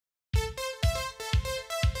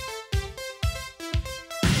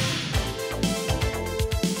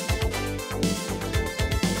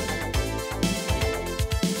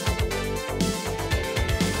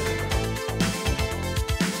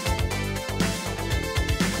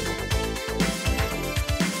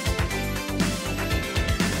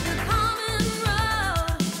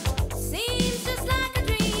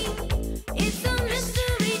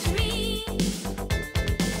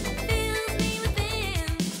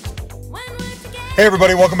Hey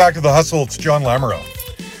everybody, welcome back to The Hustle. It's John Lamoureux.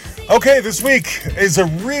 Okay, this week is a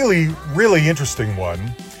really, really interesting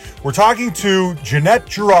one. We're talking to Jeanette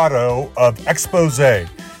Jurado of Exposé.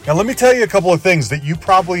 Now let me tell you a couple of things that you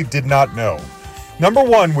probably did not know. Number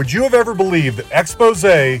one, would you have ever believed that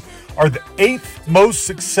Exposé are the 8th most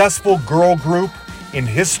successful girl group in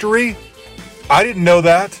history? I didn't know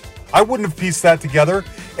that. I wouldn't have pieced that together.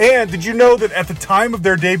 And did you know that at the time of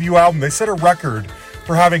their debut album, they set a record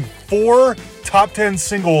for having 4 top 10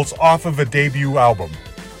 singles off of a debut album?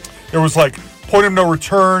 There was like Point of No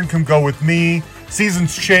Return, Come Go With Me,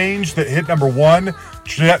 Seasons Change that hit number 1.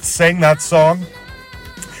 Jeanette sang that song.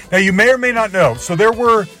 Now you may or may not know, so there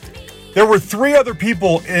were 3 other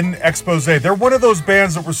people in Exposé. They're one of those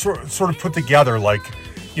bands that were sort of put together like,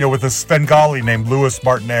 you know, with a Svengali named Louis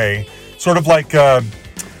Martinet, sort of like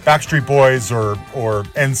Backstreet Boys or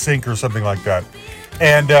NSYNC or something like that.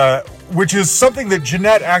 And which is something that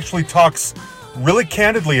Jeanette actually talks really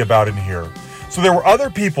candidly about in here. So there were other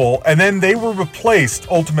people, and then they were replaced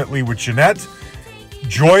ultimately with Jeanette,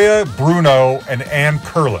 Joya Bruno, and Ann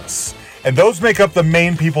Curlis. And those make up the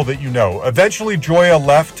main people that you know. Eventually Joya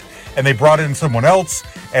left, and they brought in someone else,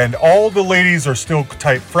 and all the ladies are still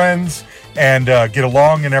tight friends and get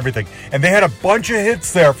along and everything. And they had a bunch of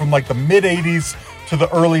hits there from like the mid-'80s to the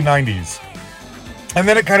early 90s. And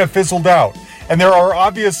then it kind of fizzled out. And there are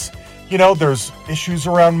obvious, you know, there's issues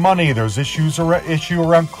around money, there's issue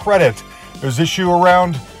around credit, there's issue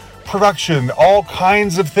around production, all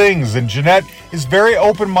kinds of things. And Jeanette is very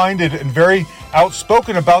open-minded and very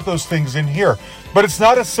outspoken about those things in here. But it's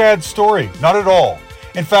not a sad story, not at all.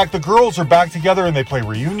 In fact, the girls are back together and they play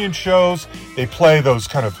reunion shows, they play those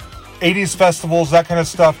kind of 80s festivals, that kind of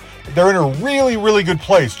stuff. They're in a really, really good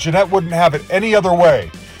place. Jeanette wouldn't have it any other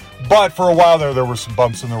way. But for a while there were some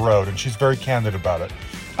bumps in the road, and she's very candid about it.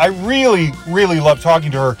 I really, really love talking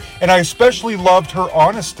to her, and I especially loved her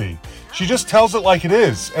honesty. She just tells it like it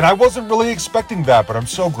is, and I wasn't really expecting that, but I'm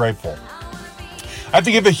so grateful. I have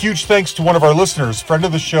to give a huge thanks to one of our listeners, friend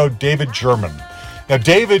of the show, David German. Now,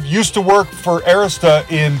 David used to work for Arista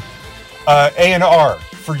in A&R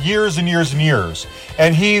for years and years and years,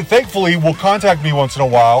 and he thankfully will contact me once in a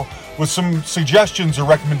while with some suggestions or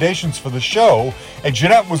recommendations for the show, and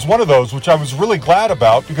Jeanette was one of those, which I was really glad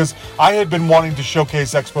about because I had been wanting to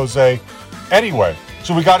showcase Exposé anyway,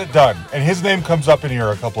 so we got it done, and his name comes up in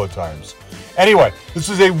here a couple of times. Anyway, this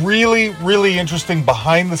is a really, really interesting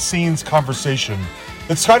behind-the-scenes conversation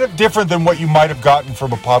that's kind of different than what you might have gotten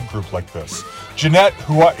from a pop group like this. Jeanette,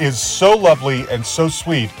 who is so lovely and so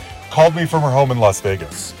sweet, called me from her home in Las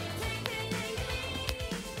Vegas.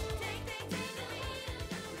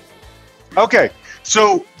 Okay,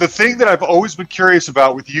 so the thing that I've always been curious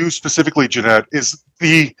about with you specifically, Jeanette, is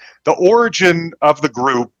the origin of the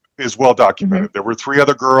group is well documented. Mm-hmm. There were 3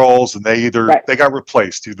 other girls, and they got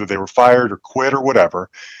replaced. Either they were fired or quit or whatever.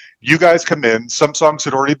 You guys come in. Some songs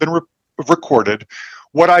had already been recorded.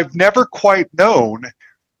 What I've never quite known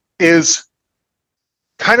is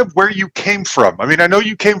kind of where you came from. I mean, I know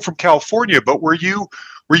you came from California, but were you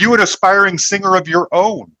an aspiring singer of your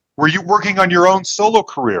own? Were you working on your own solo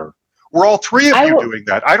career? Were all 3 of you doing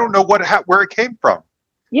that? I don't know where it came from.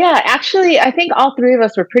 Yeah, actually, I think all 3 of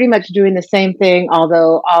us were pretty much doing the same thing,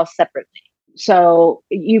 although all separately. So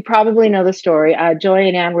you probably know the story. Joy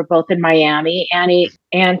and Ann were both in Miami.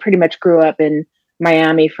 Ann pretty much grew up in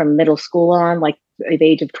Miami from middle school on, like the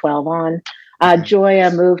age of 12 on.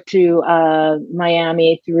 Joya moved to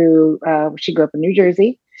Miami she grew up in New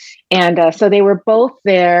Jersey. And so they were both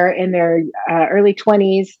there in their early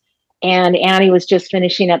 20s. And Annie was just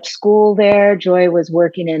finishing up school there. Joy was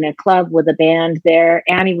working in a club with a band there.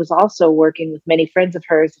 Annie was also working with many friends of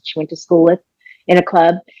hers that she went to school with in a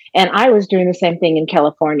club. And I was doing the same thing in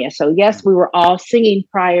California. So yes, we were all singing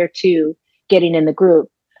prior to getting in the group.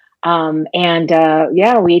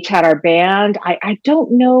 We each had our band. I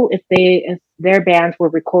don't know if their bands were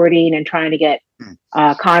recording and trying to get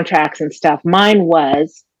contracts and stuff. Mine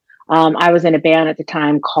was. I was in a band at the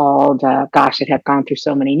time called, it had gone through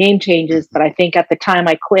so many name changes, but I think at the time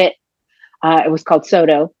I quit, it was called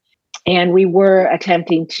Soto. And we were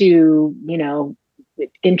attempting to,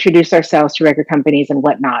 introduce ourselves to record companies and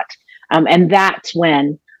whatnot. And that's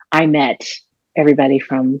when I met everybody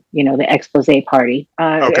from, the Exposé party,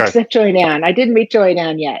 except Joy and Ann. I didn't meet Joy and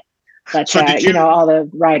Ann yet, but, so all the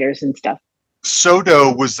writers and stuff.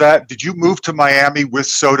 Soto, did you move to Miami with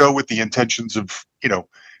Soto with the intentions of,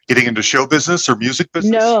 getting into show business or music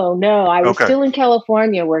business? No, I was still in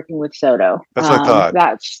California working with Soto. That's what I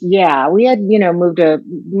thought. We had, moved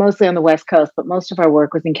mostly on the West Coast, but most of our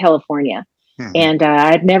work was in California. And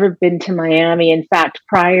I'd never been to Miami. In fact,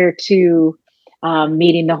 prior to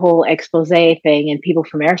meeting the whole Exposé thing and people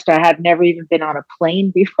from Arista. I had never even been on a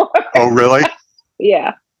plane before. Oh, really?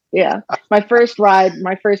 Yeah, yeah. My first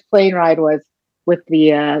plane ride was with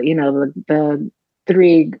the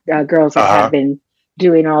three girls that had been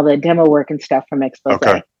doing all the demo work and stuff from Exposé.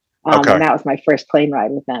 Okay. And that was my first plane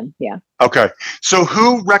ride with them. Yeah. Okay. So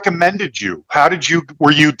who recommended you? Did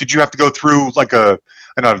you have to go through like an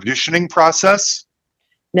auditioning process?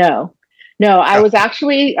 No, I was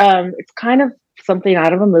actually, it's kind of something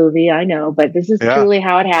out of a movie, I know, but this is truly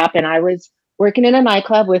how it happened. I was working in a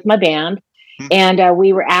nightclub with my band, and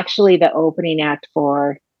we were actually the opening act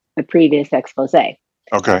for the previous Exposé.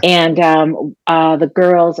 Okay. And the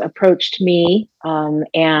girls approached me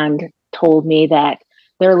and told me that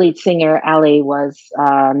their lead singer, Ali, was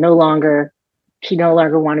no longer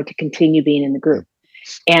wanted to continue being in the group,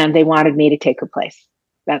 and they wanted me to take her place.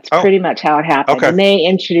 That's pretty much how it happened. Okay. And they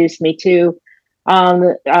introduced me to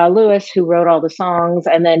Lewis, who wrote all the songs,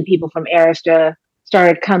 and then people from Arista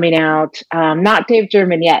started coming out. Not Dave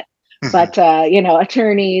German yet, but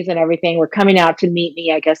attorneys and everything were coming out to meet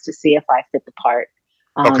me, I guess, to see if I fit the part.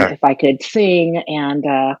 If I could sing. And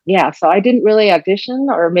so I didn't really audition,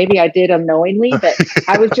 or maybe I did unknowingly, but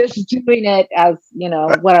I was just doing it as,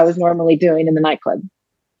 what I was normally doing in the nightclub.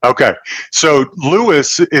 Okay. So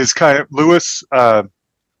Louis is Louis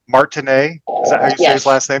Martinet. Is that how you say his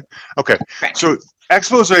last name? Okay. Right. So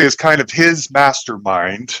Exposé is kind of his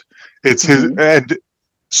mastermind. It's his, and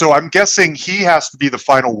so I'm guessing he has to be the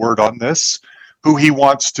final word on this, who he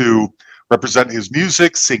wants to represent his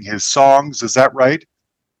music, sing his songs. Is that right?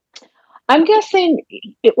 I'm guessing.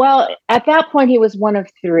 Well, at that point, he was one of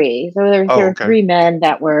three. So there were three men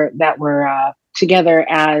that were together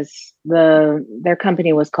as their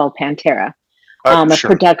company was called Pantera, a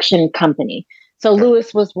production company. So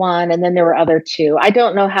Louis was one, and then there were other two. I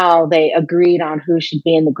don't know how they agreed on who should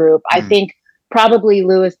be in the group. I think probably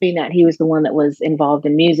Louis, being that he was the one that was involved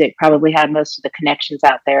in music, probably had most of the connections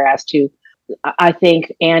out there as to. I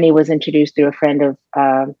think Annie was introduced through a friend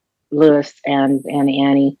of Louis and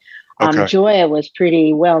Annie. Joya was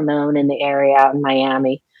pretty well known in the area in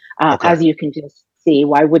Miami, as you can just see.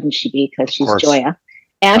 Why wouldn't she be? Because she's Joya.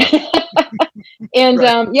 And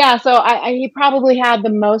so he probably had the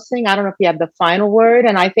most thing. I don't know if he had the final word.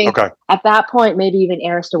 And I think at that point, maybe even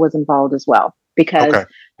Arista was involved as well, because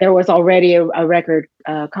there was already a record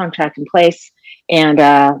contract in place. And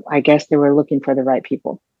I guess they were looking for the right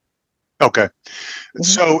people. Okay.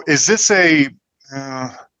 So is this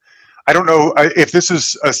I don't know if this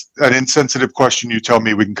is an insensitive question. You tell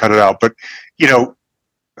me, we can cut it out. But,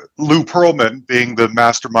 Lou Pearlman being the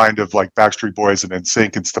mastermind of like Backstreet Boys and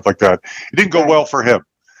NSYNC and stuff like that, it didn't go well for him.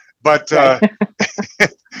 But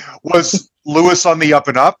was Louis on the up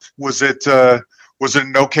and up? Was it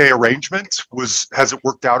an okay arrangement? Has it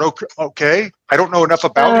worked out okay? I don't know enough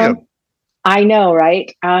about him. I know,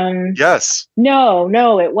 right? Yes.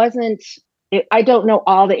 No, it wasn't. I don't know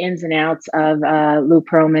all the ins and outs of Lou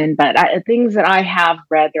Pearlman, but things that I have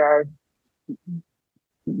read, there are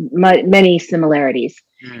many similarities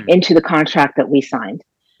into the contract that we signed.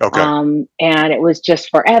 Okay. And it was just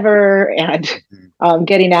forever, and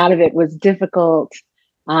getting out of it was difficult.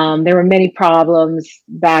 There were many problems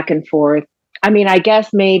back and forth. I mean, I guess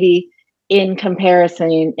maybe in comparing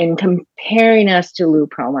us to Lou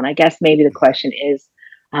Pearlman, I guess maybe the question is,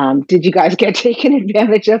 did you guys get taken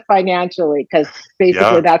advantage of financially? Because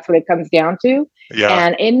basically that's what it comes down to. Yeah.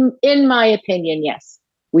 And in my opinion, yes,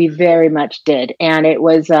 we very much did. And it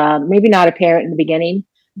was maybe not apparent in the beginning,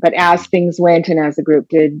 but as things went and as the group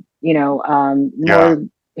did, more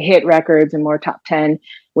hit records and more top 10,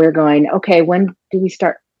 we're going, okay, when do we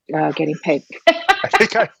start getting paid?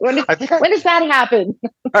 When does that happen?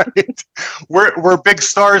 Right. We're big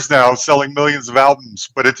stars now, selling millions of albums,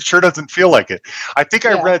 but it sure doesn't feel like it. I think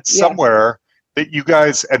I read somewhere that you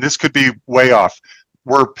guys, and this could be way off,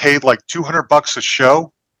 were paid like $200 a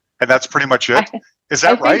show, and that's pretty much it. Is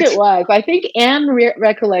that right? I think it was. I think Anne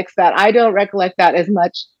recollects that. I don't recollect that as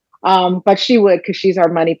much, but she would, because she's our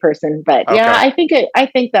money person. But I think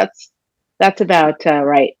that's about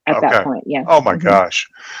right at that point. Yeah. Oh my gosh.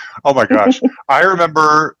 I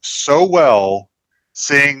remember so well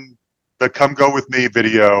seeing the "Come Go With Me"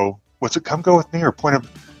 video. Was it "Come Go With Me" or "Point of"?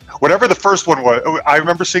 Whatever the first one was. I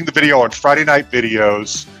remember seeing the video on Friday Night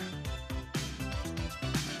Videos.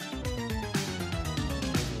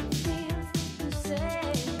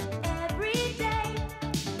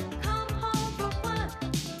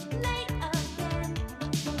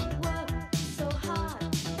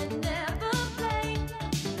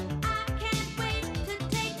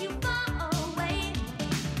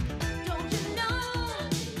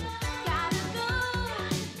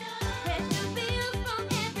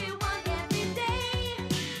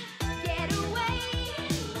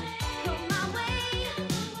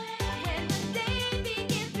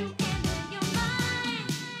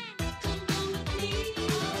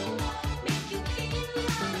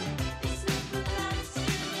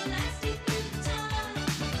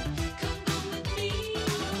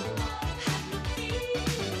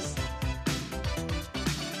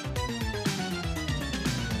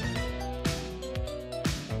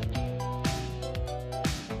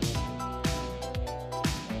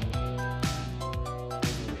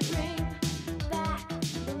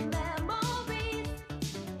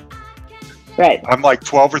 Right. I'm like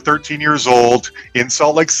 12 or 13 years old in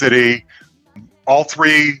Salt Lake City. All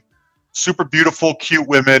three super beautiful, cute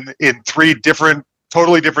women in three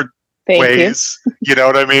totally different Thank you. ways. You know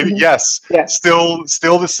what I mean? Mhm. Yes. Yeah. Still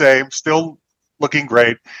the same, still looking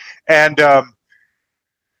great. And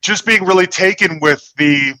just being really taken with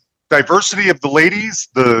the diversity of the ladies,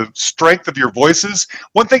 the strength of your voices.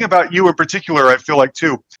 One thing about you in particular, I feel like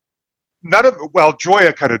too,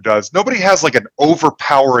 Joya kind of does. Nobody has like an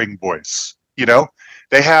overpowering voice, you know?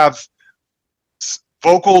 They have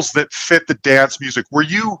vocals that fit the dance music. Were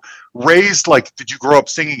you raised did you grow up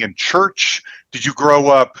singing in church? Did you grow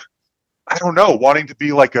up, I don't know, wanting to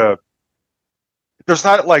be there's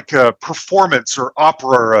not like a performance or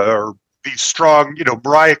opera or these strong,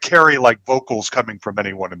 Mariah Carey like vocals coming from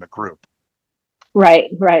anyone in the group.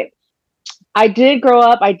 Right. I did grow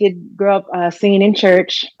up singing in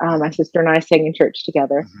church. My sister and I sang in church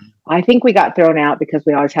together. Mm-hmm. I think we got thrown out because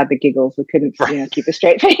we always had the giggles. We couldn't, keep a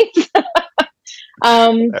straight face.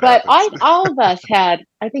 But all of us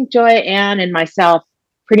I think Joy, Ann, and myself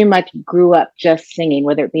pretty much grew up just singing,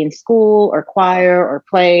 whether it be in school or choir or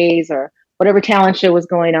plays or whatever talent show was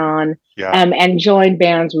going on, and joined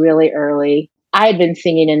bands really early. I had been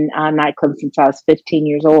singing in nightclubs since I was 15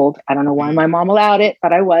 years old. I don't know why my mom allowed it,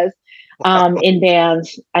 but I was in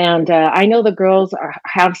bands. And I know the girls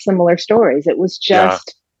have similar stories. It was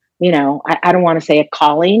just, I don't want to say a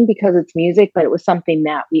calling because it's music, but it was something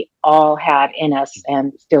that we all had in us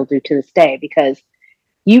and still do to this day, because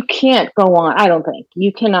you can't go on. I don't think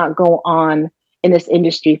you cannot go on in this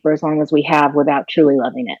industry for as long as we have without truly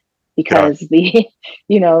loving it. Because the,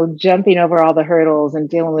 jumping over all the hurdles and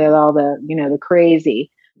dealing with all the, the crazy,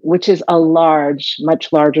 which is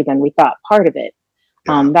much larger than we thought part of it.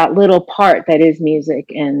 That little part that is music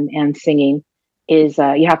and singing is,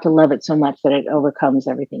 you have to love it so much that it overcomes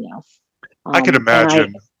everything else. I can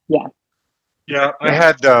imagine. I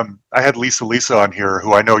had Lisa on here,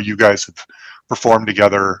 who I know you guys have performed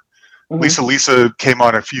together. Mm-hmm. Lisa came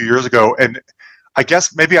on a few years ago, and I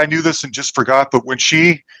guess maybe I knew this and just forgot, but when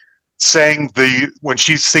she's singing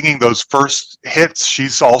those first hits,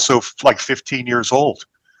 she's also like 15 years old.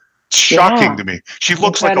 It's shocking to me. She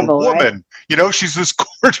looks like a woman, right? She's this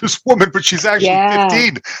gorgeous woman, but she's actually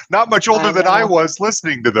 15, not much older than I was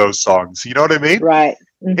listening to those songs. You know what I mean? Right.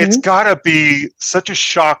 Mm-hmm. It's gotta be such a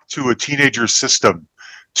shock to a teenager's system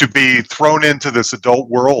to be thrown into this adult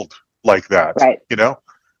world like that. Right.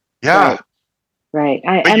 Yeah. Right.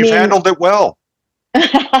 But you've handled it well.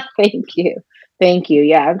 Thank you.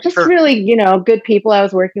 Yeah. Just really, good people I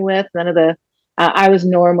was working with. None of the, I was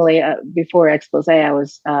normally, before Exposé, I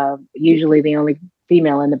was usually the only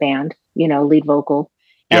female in the band, lead vocal.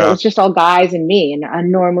 And it was just all guys and me.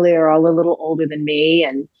 And normally are all a little older than me.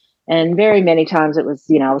 And very many times it was,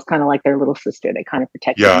 I was kind of like their little sister. They kind of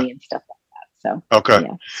protected me and stuff like that. So, okay.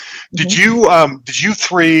 Yeah. Did you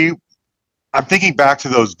three, I'm thinking back to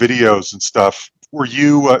those videos and stuff. Were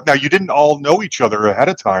you, now you didn't all know each other ahead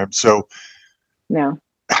of time. So, no.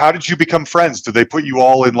 How did you become friends? Did they put you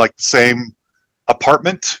all in like the same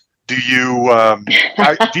apartment? Do you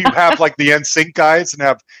have like the NSYNC guys and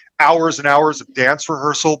have hours and hours of dance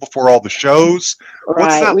rehearsal before all the shows?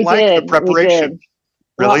 What's that like? The preparation?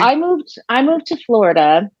 Really? Well, I moved to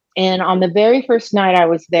Florida, and on the very first night I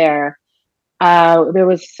was there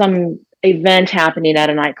was some event happening at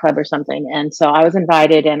a nightclub or something, and so I was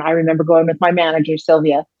invited. And I remember going with my manager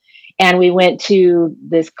Sylvia. And we went to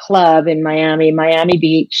this club in Miami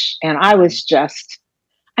Beach. And I was just,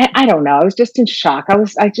 I don't know. I was just in shock.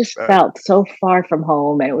 I just felt so far from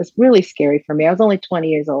home, and it was really scary for me. I was only 20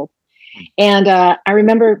 years old. And I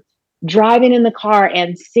remember driving in the car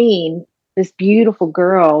and seeing this beautiful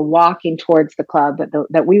girl walking towards the club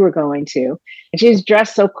that we were going to. And she was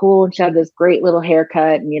dressed so cool, and she had this great little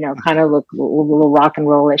haircut and, kind of looked a little rock and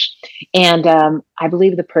rollish. And I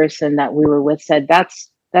believe the person that we were with said, that's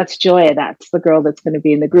Joya. That's the girl that's going to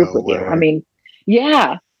be in the group with you. I mean,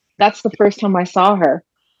 yeah, that's the first time I saw her.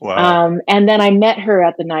 Wow. And then I met her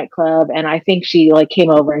at the nightclub, and I think she came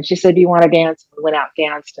over and she said, "Do you want to dance?" And we went out,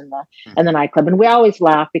 danced in the nightclub. And we always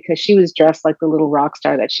laughed because she was dressed like the little rock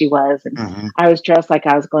star that she was. And I was dressed like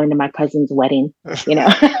I was going to my cousin's wedding,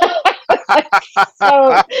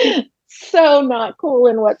 so not cool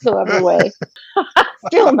in whatsoever way.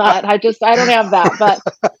 Still not. I don't have that, but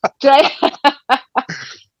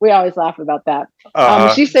we always laugh about that.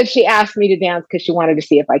 She said she asked me to dance because she wanted to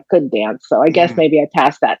see if I could dance. So I guess maybe I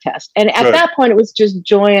passed that test. And at that point, it was just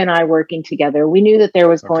Joy and I working together. We knew that there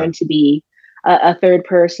was going to be a third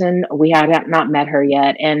person. We had not met her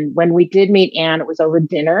yet. And when we did meet Anne, it was over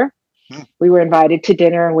dinner. We were invited to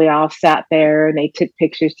dinner, and we all sat there, and they took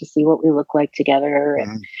pictures to see what we looked like together.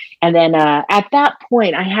 And then at that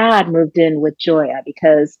point, I had moved in with Joya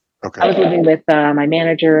because I was living with my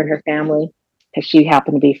manager and her family because she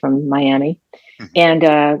happened to be from Miami. Mhm.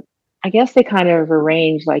 And I guess they kind of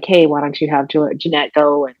arranged like, hey, why don't you have Jeanette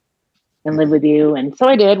go and live with you? And so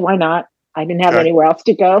I did. Why not? I didn't have anywhere else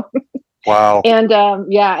to go. Wow. And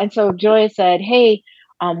and so Joya said, hey,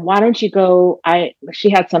 why don't you go?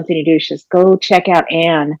 She had something to do. She says, go check out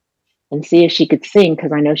Anne and see if she could sing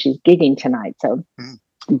because I know she's gigging tonight. So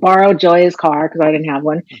borrowed Joya's car because I didn't have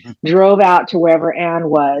one, drove out to wherever Anne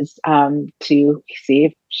was to see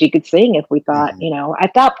if she could sing. If we thought,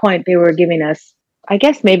 at that point they were giving us, I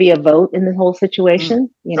guess, maybe a vote in the whole situation.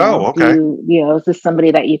 Is this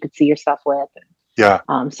somebody that you could see yourself with? Yeah.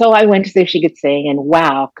 So I went to see if she could sing, and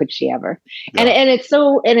wow, could she ever? Yeah. And it's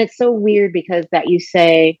so weird because that you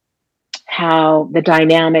say how the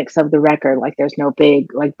dynamics of the record, like there's no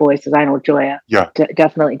big like voices. I know Joya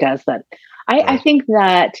definitely does, but I think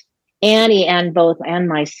that Annie and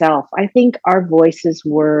myself, I think our voices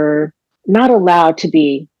were not allowed to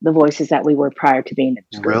be the voices that we were prior to being in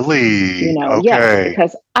this group. Really? Okay. Yes,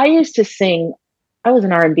 because I used to sing. I was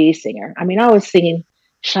an R&B singer. I mean, I was singing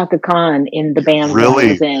Shaka Khan in the band that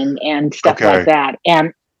I was in and stuff like that.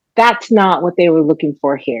 And that's not what they were looking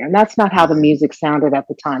for here. And that's not how the music sounded at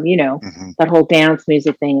the time. That whole dance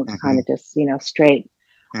music thing was kind of just, straight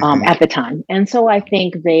at the time. And so I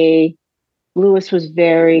think Louis was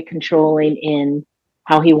very controlling in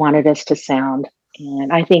how he wanted us to sound.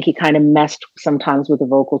 And I think he kind of messed sometimes with the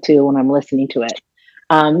vocal too when I'm listening to it.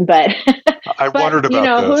 But I wondered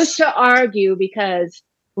about this. Who's to argue, because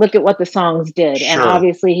look at what the songs did. Sure. And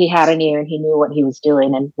obviously he had an ear and he knew what he was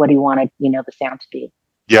doing and what he wanted, the sound to be.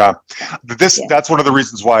 Yeah. That's one of the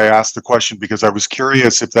reasons why I asked the question, because I was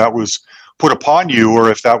curious if that was put upon you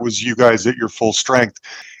or if that was you guys at your full strength.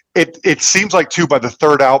 It seems like too by the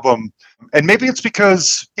third album, and maybe it's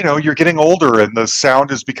because, you're getting older and the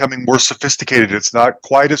sound is becoming more sophisticated. It's not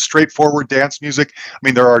quite as straightforward dance music. I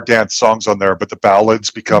mean, there are dance songs on there, but the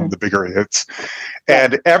ballads become the bigger hits.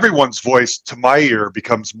 And everyone's voice, to my ear,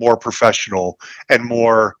 becomes more professional and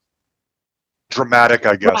more dramatic,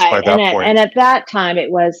 I guess, by that point. And at that time,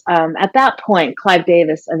 it was, at that point, Clive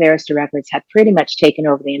Davis of Arista Records had pretty much taken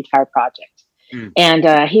over the entire project.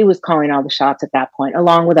 And he was calling all the shots at that point,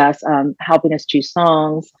 along with us, helping us choose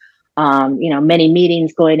songs, many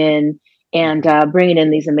meetings going in and bringing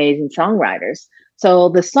in these amazing songwriters. So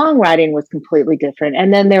the songwriting was completely different.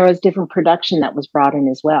 And then there was different production that was brought in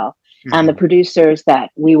as well. And the producers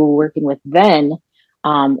that we were working with then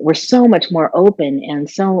were so much more open and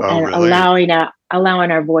really?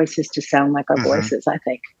 allowing our voices to sound like our voices, I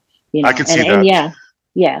think. I can see that. And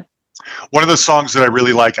yeah. One of the songs that I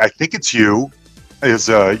really like, I think it's you, is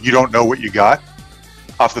You Don't Know What You Got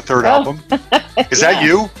off the third album. Is that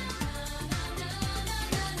you?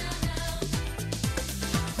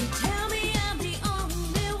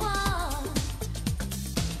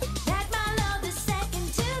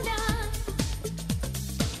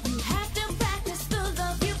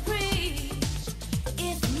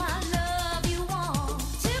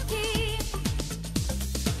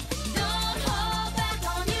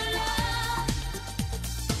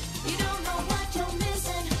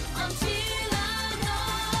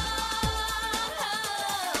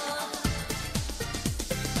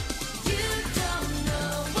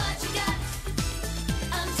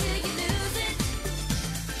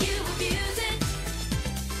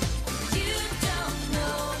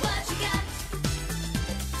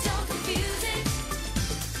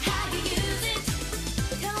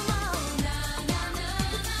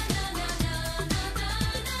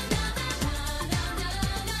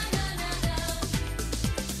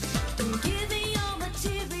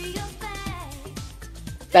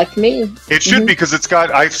 That's me. It should because it's got,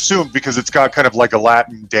 I assume, because it's got kind of like a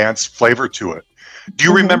Latin dance flavor to it. Do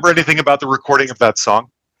you remember anything about the recording of that song?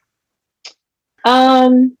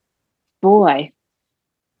 Boy.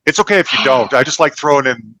 It's okay if you don't. I just like throwing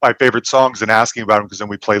in my favorite songs and asking about them because then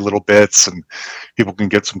we play little bits and people can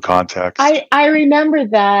get some context. I remember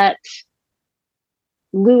that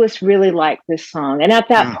Louis really liked this song. And at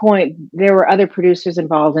that point, there were other producers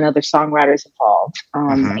involved and other songwriters involved.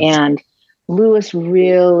 And Louis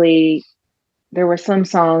really, there were some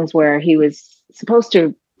songs where he was supposed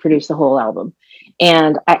to produce the whole album.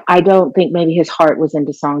 And I don't think maybe his heart was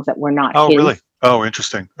into songs that were not his. Oh, really? Oh,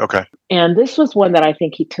 interesting. Okay. And this was one that I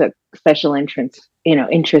think he took special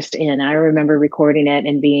interest in. I remember recording it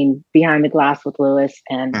and being behind the glass with Louis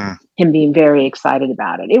and him being very excited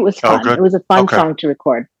about it. It was fun. It was a fun song to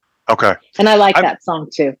record. Okay. And I like that song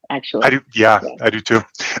too, actually. I do. Yeah, I do too.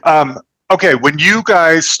 Okay. When you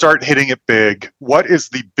guys start hitting it big, what is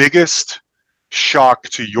the biggest shock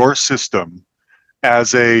to your system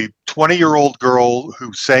as a 20-year-old girl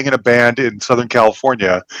who sang in a band in Southern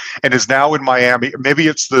California and is now in Miami? Maybe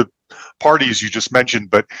it's the parties you just mentioned,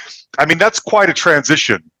 but I mean, that's quite a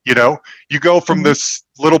transition. You go from this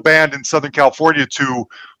little band in Southern California to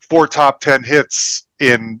 4 top 10 hits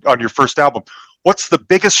on your first album. What's the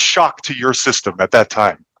biggest shock to your system at that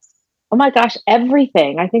time? Oh my gosh,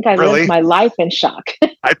 everything. I think I lived my life in shock.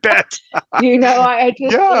 I bet. It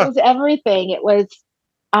was everything. It was,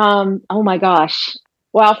 oh my gosh.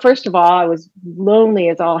 Well, first of all, I was lonely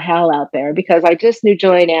as all hell out there because I just knew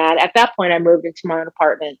Joy and Ann. At that point, I moved into my own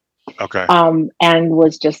apartment. Okay. And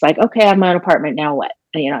was just like, okay, I have my own apartment. Now what?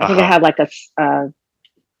 I think I had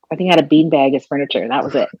I think I had a beanbag as furniture. That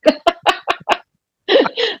was it.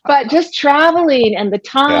 But just traveling and the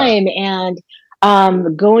time and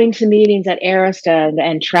going to meetings at Arista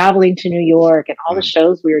and traveling to New York and all the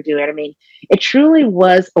shows we were doing. I mean, it truly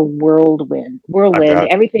was a whirlwind.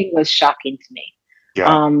 Everything was shocking to me.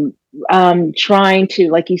 Yeah. Trying to,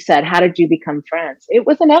 like you said, how did you become friends? It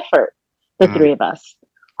was an effort, the three of us,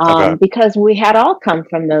 because we had all come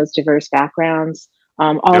from those diverse backgrounds.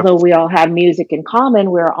 Although we all had music in common,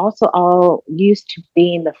 we were also all used to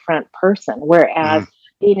being the front person, whereas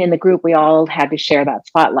being in the group, we all had to share that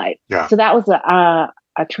spotlight. Yeah. So that was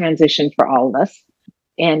a transition for all of us.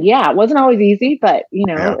 And it wasn't always easy, but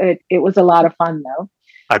it was a lot of fun though.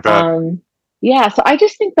 I bet. So I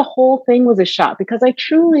just think the whole thing was a shock because I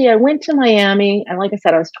went to Miami, and like I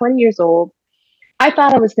said, I was 20 years old. I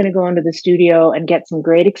thought I was going to go into the studio and get some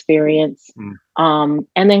great experience, and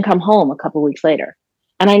then come home a couple weeks later.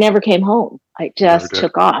 And I never came home. I just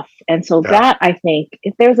took off. And so that, I think,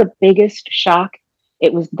 if there's a biggest shock,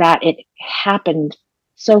 it was that it happened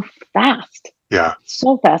so fast. Yeah.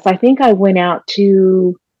 So fast. I think I went out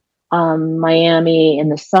to Miami in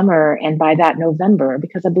the summer, and by that November,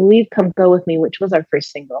 because I believe Come Go With Me, which was our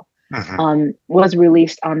first single, was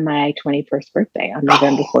released on my 21st birthday on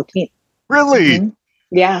November 14th. Really? Mm-hmm.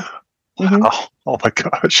 Yeah. Wow. Oh my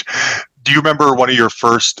gosh. Do you remember one of your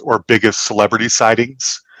first or biggest celebrity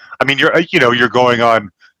sightings? I mean, you're going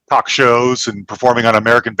on talk shows and performing on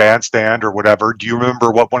American Bandstand or whatever. Do you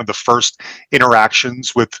remember what one of the first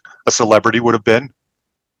interactions with a celebrity would have been?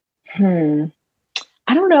 I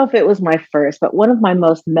don't know if it was my first, but one of my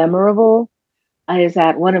most memorable is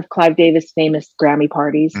at one of Clive Davis' famous Grammy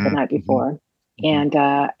parties the night before. And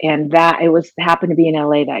that it happened to be in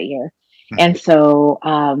LA that year. And so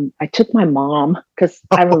I took my mom because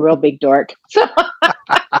I'm a real big dork. So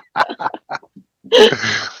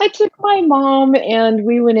I took my mom and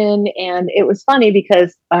we went in, and it was funny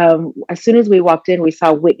because as soon as we walked in, we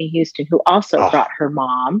saw Whitney Houston, who also brought her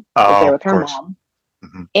mom. Was there with her mom.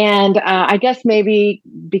 And I guess maybe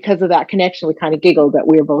because of that connection, we kind of giggled that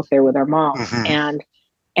we were both there with our moms.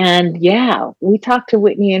 And we talked to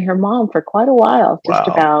Whitney and her mom for quite a while, just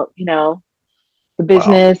about, the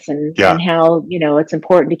business and how, it's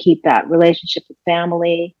important to keep that relationship with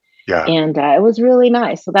family. Yeah. And it was really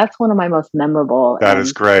nice. So that's one of my most memorable. That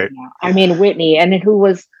is great. I mean, Whitney, and who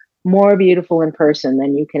was more beautiful in person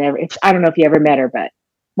than you can ever. I don't know if you ever met her, but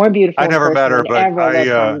more beautiful. I never met her,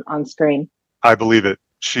 but on screen. I believe it.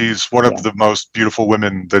 She's one of the most beautiful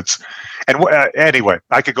women anyway,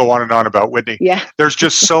 I could go on and on about Whitney. Yeah. There's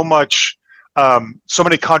just so much, so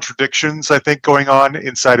many contradictions, I think, going on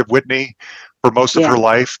inside of Whitney for most of her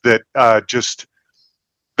life that just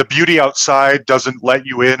the beauty outside doesn't let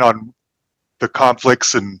you in on the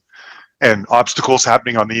conflicts and obstacles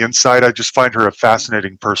happening on the inside. I just find her a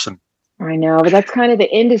fascinating person. I know, but that's kind of the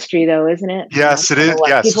industry, though, isn't it? Yes, it is.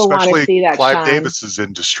 Yes, people especially want to see that Clive shine. Davis's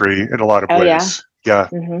industry in a lot of ways. Yeah.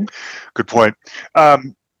 Good point.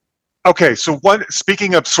 Okay, so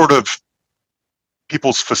speaking of sort of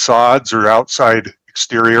people's facades or outside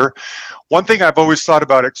exterior, one thing I've always thought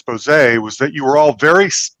about Exposé was that you were all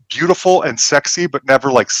very beautiful and sexy, but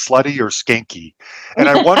never like slutty or skanky. And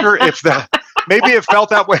I wonder if that maybe it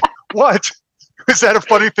felt that way. What? Is that a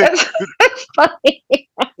funny thing? That's funny.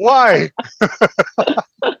 Why?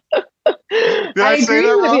 Did I say agree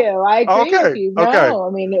that with wrong? you. I agree with you. No,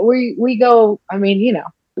 I mean, we go, I mean,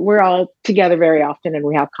 we're all together very often and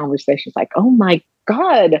we have conversations like, oh my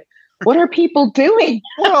God, what are people doing?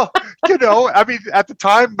 Well, I mean, at the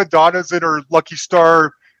time, Madonna's in her Lucky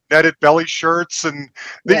Star netted belly shirts, and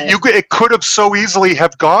it could have so easily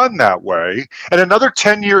have gone that way. And another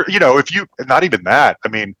 10 years, if you, not even that, I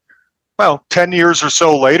mean, 10 years or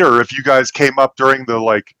so later, if you guys came up during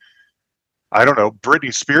the, I don't know,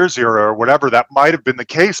 Britney Spears era or whatever, that might have been the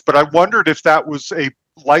case. But I wondered if that was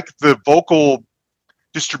like the vocal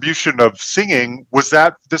distribution of singing, was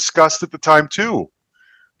that discussed at the time too?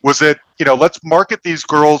 Was it, let's market these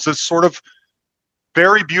girls as sort of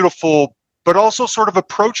very beautiful, but also sort of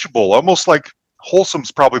approachable, almost like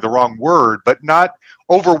wholesome's probably the wrong word, but not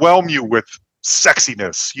overwhelm you with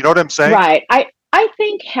sexiness. You know what I'm saying? Right. I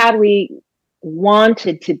think had we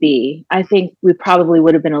wanted to be, I think we probably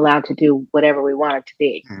would have been allowed to do whatever we wanted to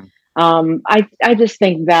be. Mm. I just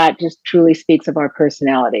think that just truly speaks of our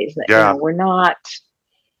personalities. That, Yeah. we're not.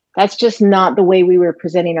 That's just not the way we were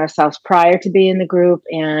presenting ourselves prior to being in the group,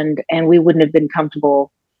 and we wouldn't have been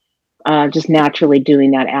comfortable just naturally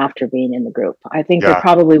doing that after being in the group. I think there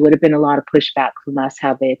probably would have been a lot of pushback from us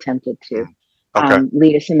had they attempted to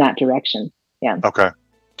lead us in that direction. Yeah. Okay.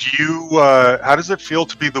 Do you? How does it feel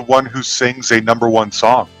to be the one who sings a number one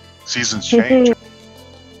song? Seasons Change.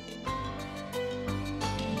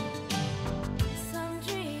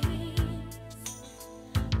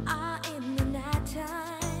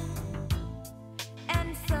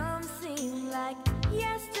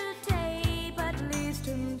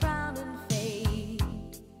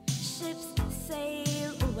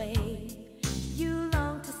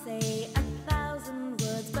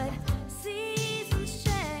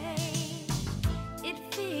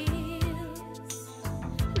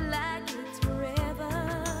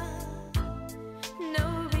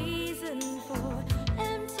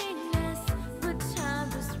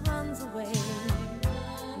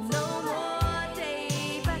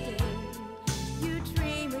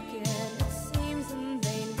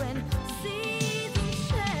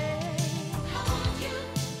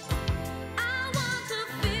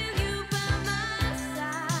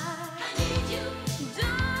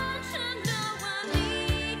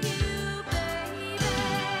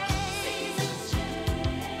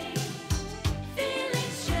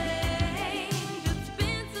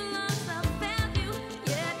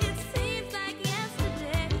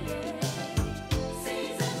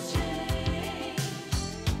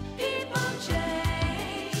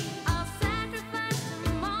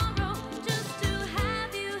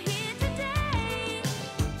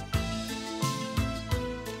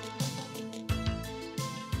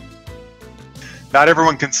 Not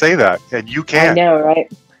everyone can say that, and you can. I know,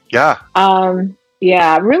 right? Yeah.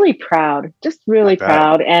 Yeah, really proud, just really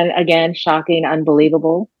proud. And again, shocking,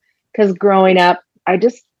 unbelievable. Because growing up, I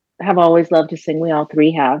just have always loved to sing. We all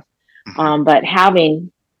three have. Mm-hmm. But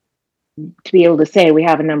having to be able to say we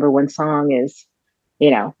have a number one song is,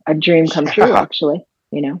 a dream come true, actually,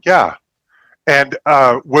 Yeah. And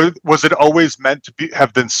was it always meant to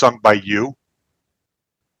have been sung by you?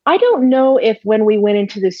 I don't know if when we went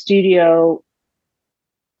into the studio,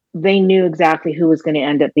 they knew exactly who was going to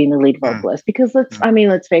end up being the lead vocalist, because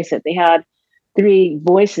let's face it, they had three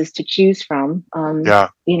voices to choose from. I'm a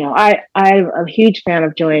huge fan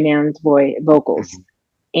of Joy and Ann's vocals,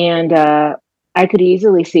 and I could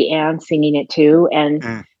easily see Ann singing it too. And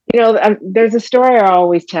there's a story I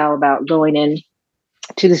always tell about going in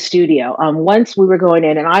to the studio. Once we were going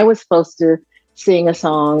in, and I was supposed to sing a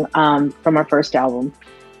song from our first album,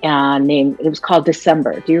 it was called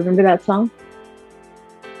December. Do you remember that song?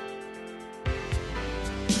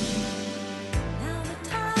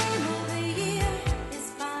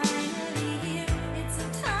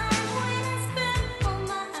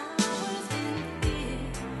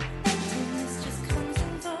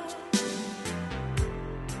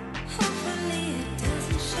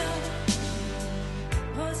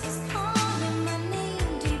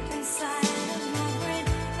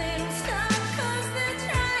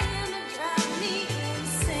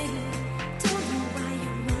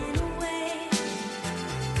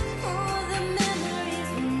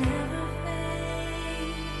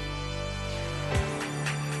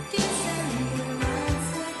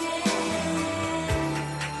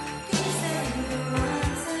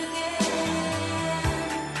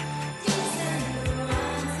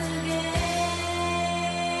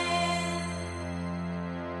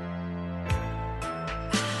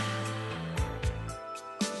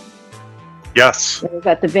 Yes. It was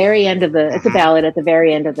at the very end of it's a ballad at the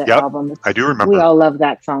very end of the album. I do remember. We all love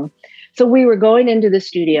that song. So we were going into the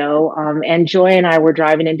studio, and Joy and I were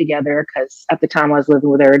driving in together because at the time I was living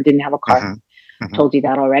with her and didn't have a car. Told you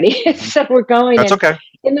that already. So we're going. That's okay.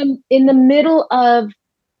 In the middle of,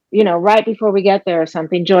 right before we get there or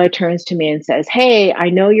something, Joy turns to me and says, "Hey, I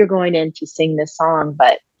know you're going in to sing this song,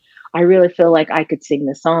 but I really feel like I could sing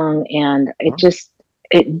the song, and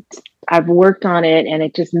I've worked on it, and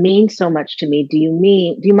it just means so much to me. Do you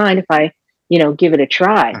mind if I, give it a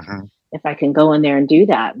try? If I can go in there and do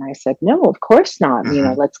that?" And I said, "No, of course not.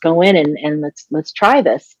 Let's go in and let's try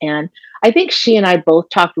this." And I think she and I both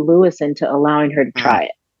talked Lewis into allowing her to try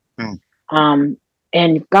it.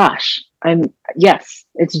 And gosh,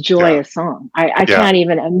 it's a joyous song. I can't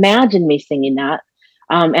even imagine me singing that.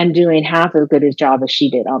 and doing half as good a job as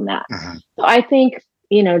she did on that. Mm-hmm. So I think,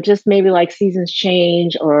 just maybe like seasons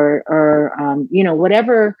change or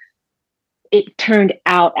whatever it turned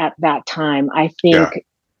out at that time, I think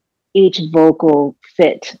each vocal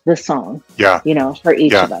fit the song, Yeah. For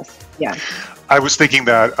each of us. Yeah. I was thinking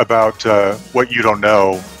that about What You Don't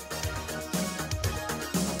Know.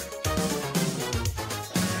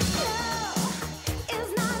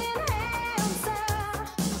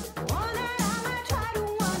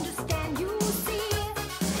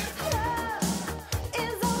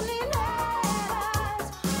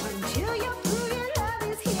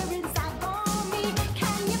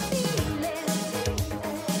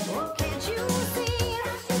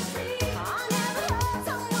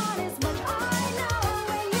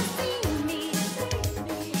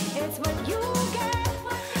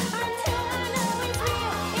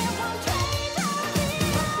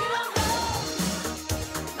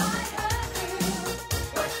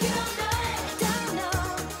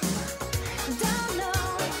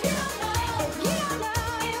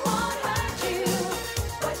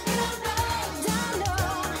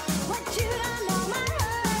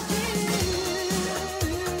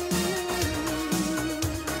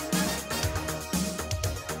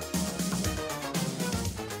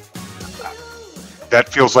 That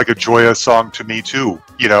feels like a Joya song to me too.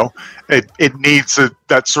 It needs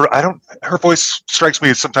that sort of, her voice strikes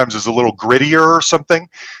me sometimes as a little grittier or something.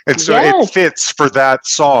 And so it fits for that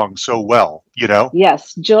song so well,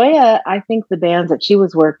 Yes. Joya, I think the bands that she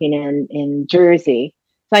was working in Jersey.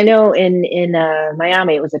 So I know in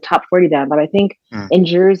Miami, it was a top 40 band, but I think in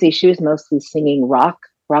Jersey, she was mostly singing rock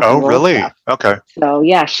and roll really? stuff. Okay. So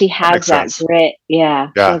yeah, she has that grit.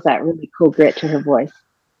 Yeah. She has that really cool grit to her voice.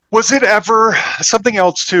 Was it ever something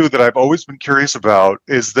else too that I've always been curious about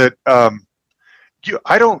is that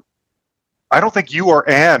I don't think you or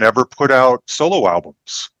Anne ever put out solo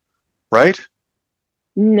albums, right?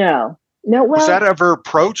 No. Well, was that ever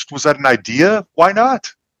approached? Was that an idea? Why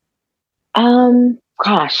not?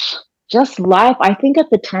 Gosh, just life. I think at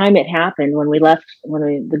the time it happened when we left,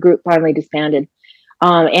 the group finally disbanded.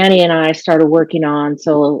 Annie and I started working on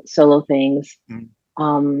solo things.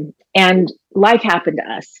 And life happened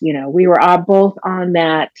to us. We were all both on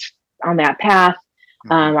that path.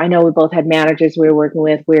 I know we both had managers we were working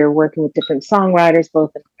with. We were working with different songwriters,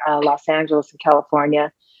 both in Los Angeles and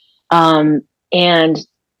California. And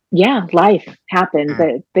yeah, life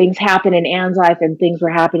happened. Things happened in Anne's life and things were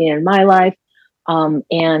happening in my life.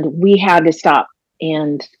 And we had to stop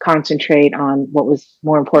and concentrate on what was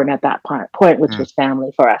more important at that point, which was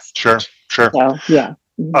family for us. Sure. So, yeah.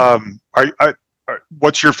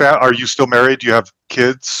 What's your are you still married? Do you have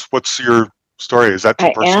kids? What's your story? Is that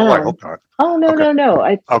too personal? I hope not. Oh, no.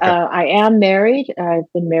 I am married.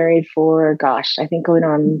 I've been married for, I think going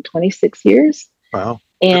on 26 years. Wow.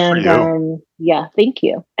 And thank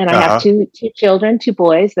you. And I have two children, 2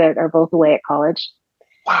 boys that are both away at college.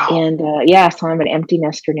 Wow. And so I'm an empty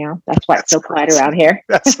nester now. That's why it's so quiet around here.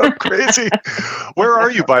 That's so crazy. Where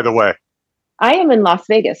are you, by the way? I am in Las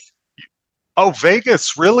Vegas. Oh,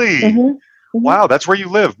 Vegas, really? Mm-hmm. Wow, that's where you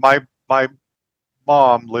live. My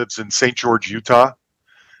mom lives in St. George, Utah.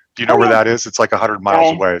 Do you know where that is? It's like 100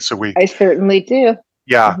 miles away. So I certainly do.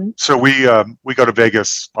 Yeah. Mm-hmm. So we go to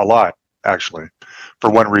Vegas a lot, actually, for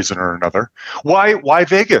one reason or another. Why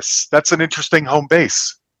Vegas? That's an interesting home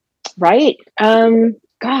base. Right.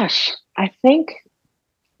 I think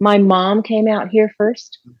my mom came out here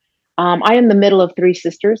first. I am the middle of 3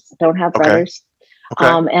 sisters. Don't have brothers. Okay.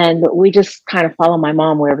 And we just kind of follow my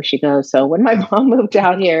mom wherever she goes. So when my mom moved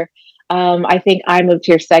out here, I think I moved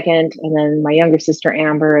here second, and then my younger sister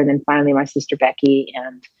Amber, and then finally my sister Becky.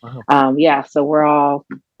 And so we're all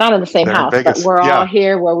not in the same house, but we're all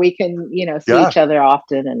here where we can, see each other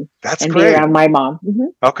often and be around my mom. Mm-hmm.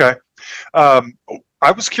 Okay.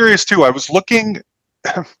 I was curious too. I was looking.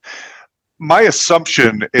 My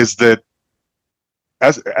assumption is that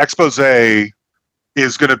as Exposé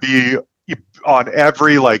is going to be on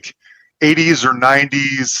every 80s or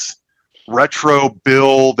 90s retro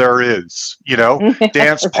bill there is,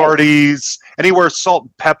 dance parties, anywhere Salt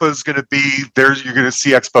and Peppa's going to be there. You're going to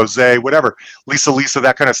see Exposé, whatever, Lisa,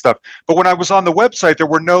 that kind of stuff. But when I was on the website, there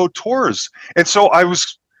were no tours. And so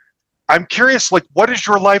I'm curious, what is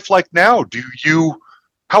your life like now?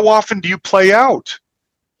 How often do you play out?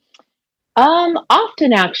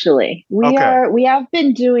 Often actually. We have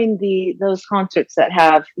been doing those concerts that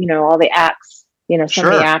have, all the acts, so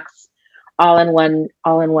many acts all in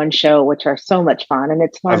one show, which are so much fun. And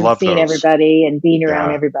it's fun seeing everybody and being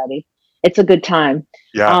around everybody. It's a good time.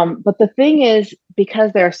 Yeah. But the thing is,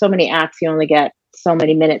 because there are so many acts, you only get so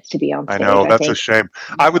many minutes to be on I stage. know, I that's a think shame.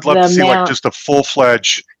 I would love the to see like amount, just a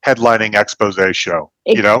full-fledged headlining Exposé show,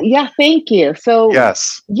 you know? yeah, thank you. So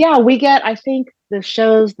Yes. yeah, we get, I think the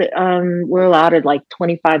shows that we're allowed at like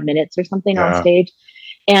 25 minutes or something on Yeah. stage.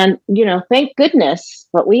 And, thank goodness,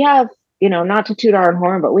 but we have, not to toot our own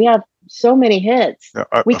horn, but we have so many hits. Yeah,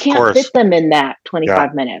 We of can't fit course. them in that Yeah.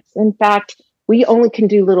 25 minutes. In fact, we only can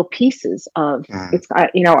do little pieces of Mm. it's,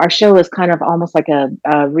 our show is kind of almost like a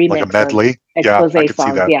Like a remix of medley. Yeah, I Exposé could see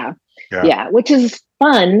songs. that. Yeah. Yeah. Yeah. Which is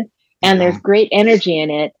fun. And there's Mhm. great energy in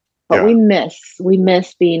it. But Yeah. we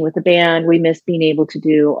miss being with the band. We miss being able to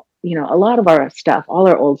do, a lot of our stuff, all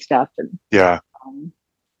our old stuff. And Yeah.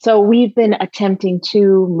 so we've been attempting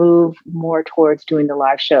to move more towards doing the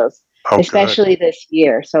live shows, Oh, especially this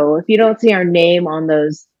year. So if you don't see our name on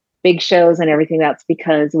those big shows and everything, that's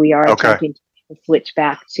because we are Okay. attempting to switch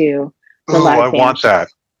back to the Ooh, live I band want that.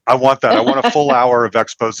 shows. I want that. I want a full hour of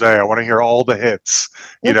Exposé. I want to hear all the hits,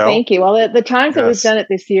 you Well, know? thank you. Well, the times that we've Yes. done it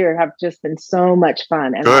this year have just been so much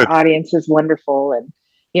fun, and Good. our audience is wonderful. And,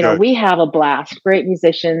 Good. we have a blast. Great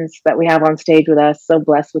musicians that we have on stage with us. So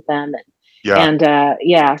blessed with them. Yeah.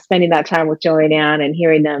 And spending that time with Joy and Ann and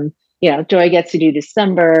hearing them, Joy gets to do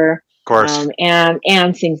December. Of course. And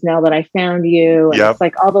Ann sings Now That I Found You. And Yep. it's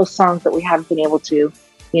like all those songs that we haven't been able to,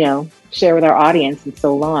 share with our audience in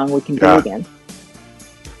so long, we can do Yeah. again.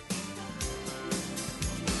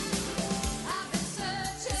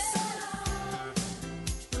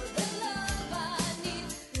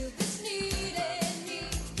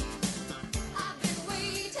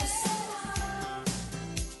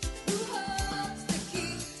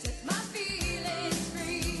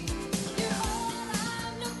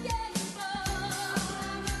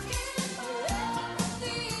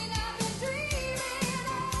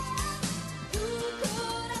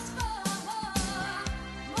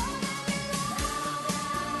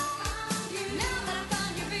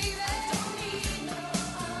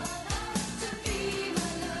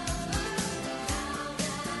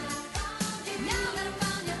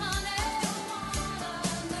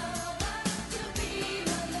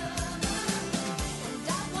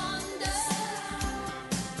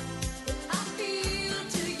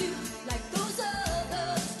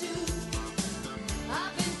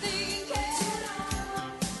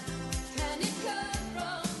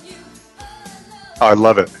 I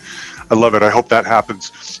love it. I love it. I hope that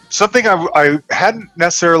happens. Something I hadn't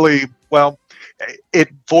necessarily, well, it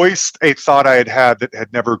voiced a thought I had that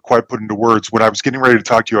had never quite put into words. When I was getting ready to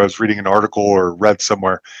talk to you, I was reading an article or read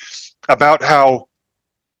somewhere about how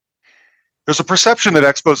there's a perception that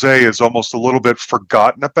Exposé is almost a little bit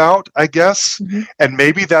forgotten about, I guess. Mm-hmm. And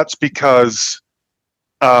maybe that's because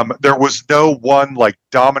there was no one like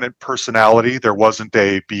dominant personality. There wasn't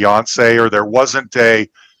a Beyonce, or there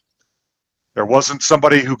wasn't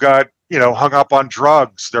somebody who got, hung up on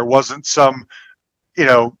drugs. There wasn't some,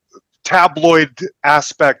 tabloid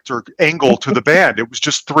aspect or angle to the band. It was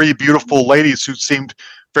just three beautiful ladies who seemed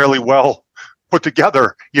fairly well put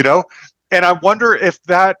together, And I wonder if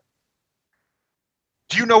that,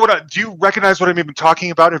 do you recognize what I'm even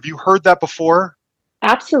talking about? Have you heard that before?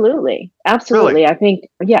 Absolutely. Really? I think,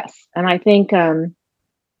 yes. And I think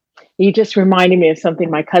you just reminded me of something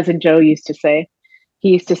my cousin Joe used to say. He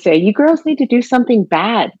used to say, "You girls need to do something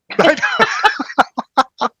bad.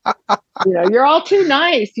 You're all too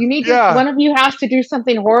nice. You need to, one of you has to do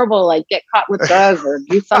something horrible, like get caught with drugs or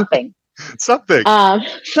do something." Something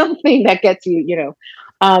that gets you,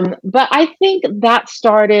 But I think that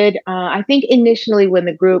started, I think initially when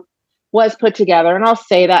the group was put together, and I'll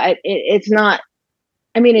say that it's not,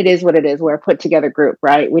 it is what it is. We're a put together group,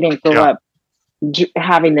 right? We didn't grow up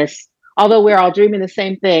having this, although we're all dreaming the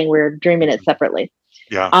same thing, we're dreaming it separately.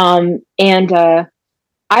 Yeah. And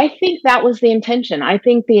I think that was the intention. I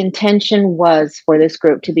think the intention was for this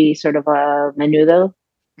group to be sort of a menudo,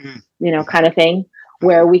 kind of thing,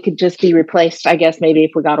 where we could just be replaced, I guess, maybe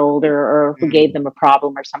if we got older or if we gave them a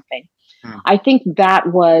problem or something. I think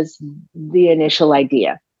that was the initial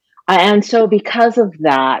idea. And so because of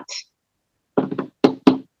that,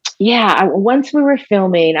 once we were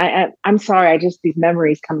filming, I'm sorry, these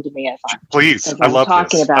memories come to me as I'm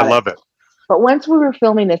talking about it. I love it. But once we were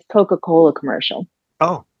filming this Coca-Cola commercial.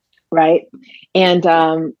 Oh. Right. And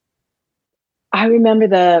I remember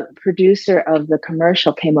the producer of the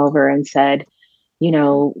commercial came over and said, we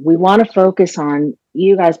want to focus on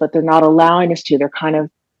you guys, but they're not allowing us to. They're kind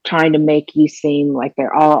of trying to make you seem like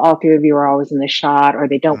they're all three of you are always in the shot, or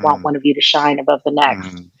they don't want one of you to shine above the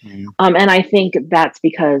next. And I think that's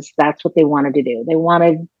because that's what they wanted to do. They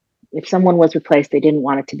wanted, if someone was replaced, they didn't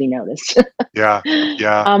want it to be noticed. Yeah.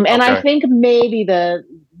 And I think maybe the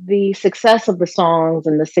the success of the songs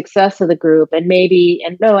and the success of the group, and maybe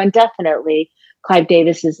and definitely Clive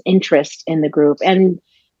Davis's interest in the group, and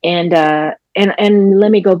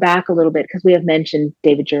let me go back a little bit because we have mentioned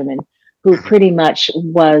David German, who pretty much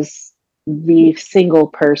was the single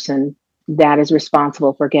person that is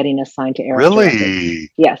responsible for getting us signed to Arista Records.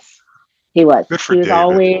 Really? Yes, he was. Good for He was David.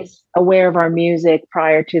 always aware of our music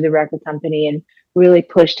prior to the record company and really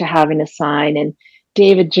pushed to having us sign. And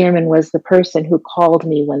David German was the person who called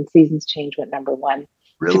me when Seasons Change went #1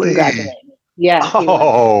 Really? to congratulate me. Yeah.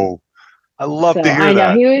 Oh, I love to hear I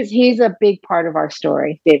know that. he's a big part of our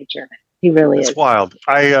story, David German. He really is. It's wild.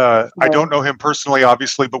 I don't know him personally,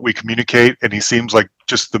 obviously, but we communicate, and he seems like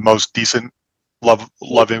just the most decent, lovable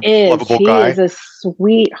guy. He is a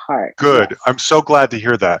sweetheart. Good. Yes. I'm so glad to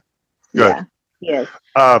hear that. Good. Yeah, he is.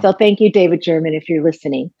 So thank you, David German, if you're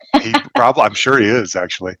listening. I'm sure he is,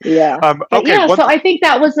 actually. Yeah. Okay. Yeah. So I think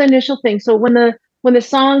that was the initial thing. So when the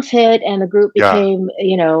songs hit and the group became, I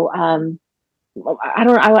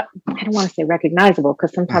don't want to say recognizable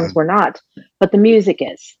because sometimes we're not, but the music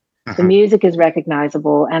is. The music is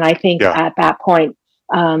recognizable, and I think at that point,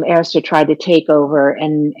 Arista tried to take over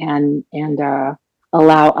and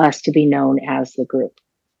allow us to be known as the group.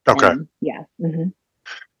 Okay. Yeah. Mm-hmm.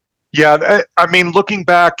 Yeah. I mean, looking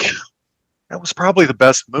back, that was probably the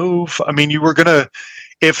best move. I mean,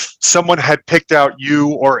 if someone had picked out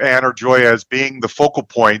you or Anne or Joy as being the focal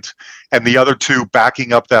point and the other two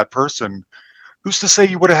backing up that person, who's to say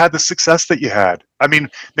you would have had the success that you had? I mean,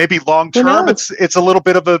 maybe long term, it's a little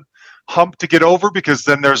bit of a hump to get over because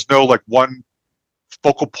then there's no like one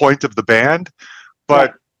focal point of the band,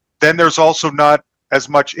 but then there's also not as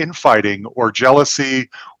much infighting or jealousy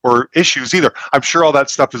or issues either. I'm sure all that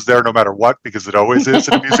stuff is there no matter what, because it always is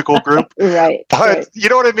in a musical group. Right. But you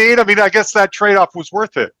know what I mean? I mean, I guess that trade-off was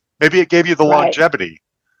worth it. Maybe it gave you the longevity.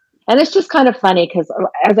 And it's just kind of funny because,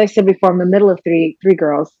 as I said before, I'm the middle of three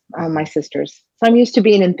girls, my sisters. So I'm used to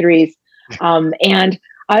being in threes. And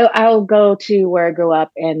I'll go to where I grew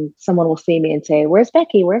up and someone will see me and say, "Where's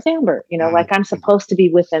Becky? Where's Amber?" You know, like I'm supposed to be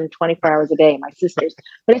with them 24 hours a day, my sisters.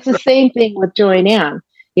 But it's the same thing with Joy and Ann.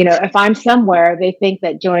 You know, if I'm somewhere, they think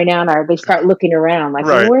that Joy and Ann they start looking around like,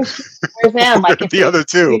 well, where's Ann? Like the other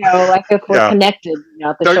two. You know, like if we're connected, you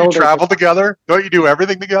know, at the Don't shoulders. you travel together? Don't you do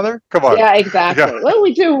everything together? Come on. Yeah, exactly. Yeah. Well,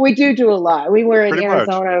 we do a lot. We were in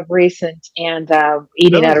Arizona of recent and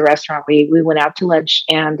eating at a restaurant. We went out to lunch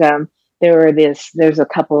and there's a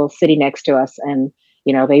couple sitting next to us and,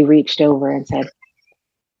 you know, they reached over and said,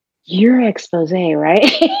 "You're Exposé, right?"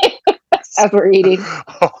 As we're eating.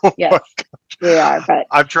 Oh, yes, we are. But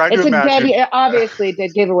I'm trying to imagine. Obviously, the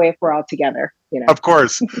giveaway if we're all together. You know, of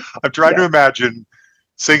course. I'm trying to imagine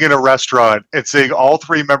sitting in a restaurant and seeing all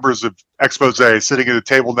three members of Exposé sitting at a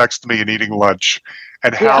table next to me and eating lunch,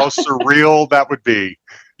 and how surreal that would be.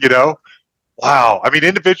 You know, wow. I mean,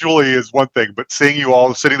 individually is one thing, but seeing you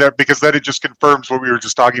all sitting there, because then it just confirms what we were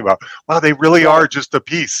just talking about. Wow, they really are just a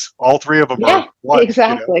piece. All three of them are one.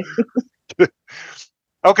 Exactly. You know?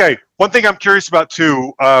 Okay, one thing I'm curious about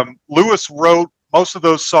too, Lewis wrote most of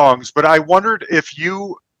those songs, but I wondered if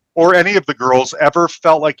you or any of the girls ever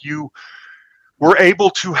felt like you were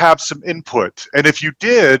able to have some input. And if you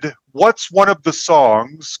did, what's one of the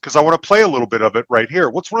songs, because I want to play a little bit of it right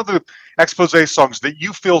here, what's one of the Exposé songs that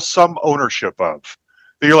you feel some ownership of?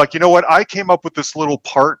 That you're like, you know what, I came up with this little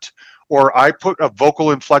part, or I put a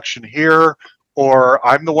vocal inflection here, or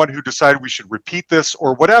I'm the one who decided we should repeat this,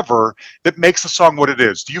 or whatever, that makes the song what it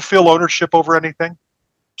is. Do you feel ownership over anything?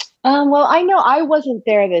 Well, I know I wasn't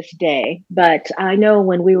there this day, but I know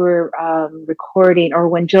when we were recording, or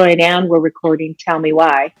when Joy and Ann were recording Tell Me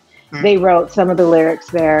Why, they wrote some of the lyrics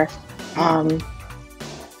there. And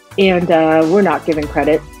we're not given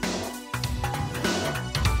credit.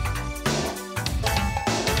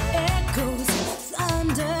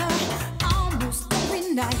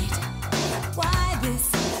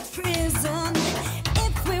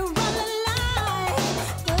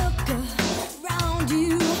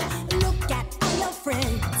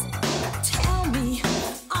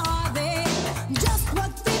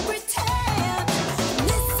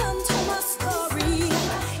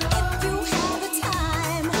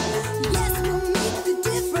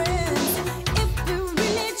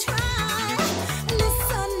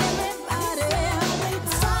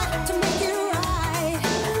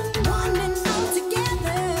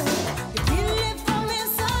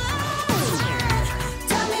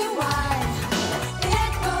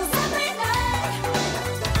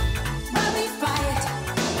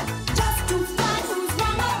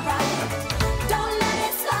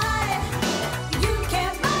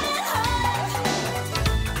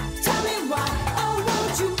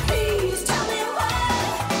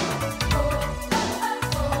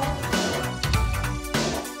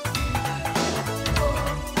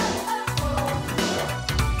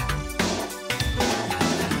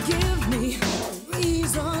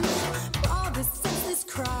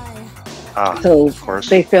 So Of course.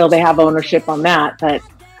 they feel they have ownership on that, but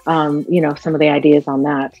some of the ideas on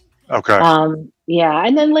that. Okay. Yeah,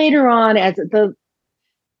 and then later on, as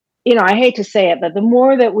I hate to say it, but the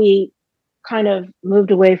more that we kind of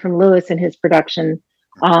moved away from Lewis and his production,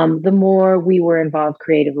 the more we were involved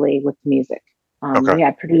creatively with music. Okay. We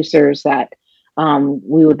had producers that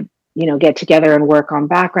we would, get together and work on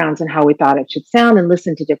backgrounds and how we thought it should sound and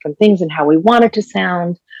listen to different things and how we want it to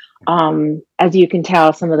sound. As you can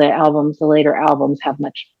tell, some of the later albums have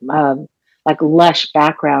much like lush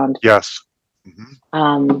background. Yes.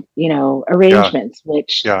 Arrangements,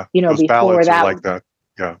 which, Yeah. Those before ballads are that, like that.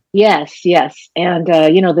 Yeah. yes. And,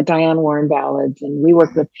 the Diane Warren ballads. And we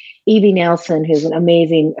worked with Evie Nelson, who's an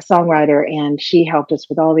amazing songwriter, and she helped us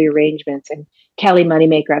with all the arrangements. And Kelly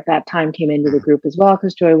Moneymaker at that time came into the group as well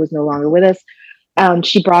because Joy was no longer with us.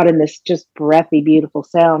 She brought in this just breathy, beautiful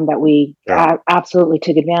sound that we absolutely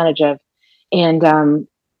took advantage of. And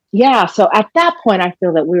so at that point, I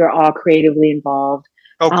feel that we were all creatively involved.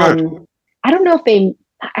 Oh, good. I don't know if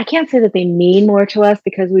I can't say that they mean more to us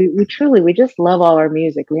because we truly just love all our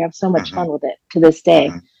music. We have so much fun with it to this day.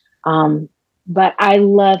 But I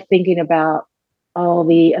love thinking about all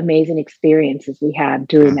the amazing experiences we had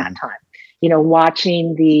during that time.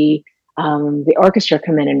 Watching the orchestra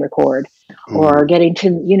come in and record, or getting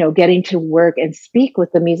to work and speak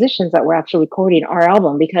with the musicians that were actually recording our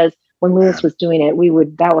album. Because when Lewis was doing it,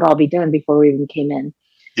 that would all be done before we even came in.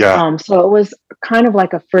 Yeah. So it was kind of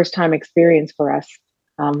like a first time experience for us.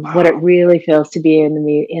 What it really feels to be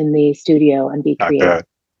in the studio and be creative.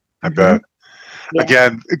 I bet. Yeah.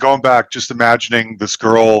 Again, going back, just imagining this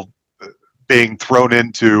girl being thrown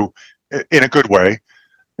into, in a good way,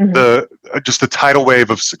 the tidal wave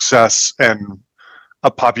of success and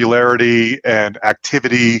a popularity and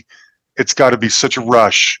activity. It's got to be such a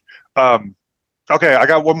rush. Okay, I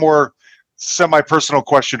got one more semi-personal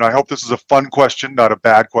question. I hope this is a fun question, not a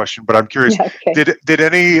bad question, but I'm curious. Yeah, okay.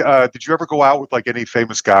 Did you ever go out with like any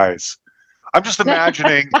famous guys? I'm just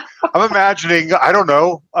imagining. I don't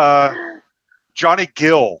know, Johnny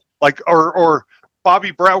Gill, like or Bobby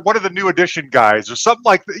Brown, one of the New Edition guys, or something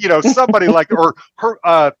like somebody like or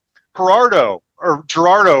Gerardo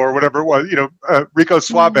or whatever it was, Rico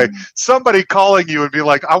Suave. Somebody calling you and be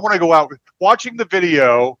like, I want to go out, watching the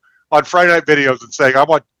video on Friday Night Videos and saying, I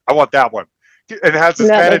want that one. And has his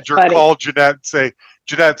manager call Jeanette and say,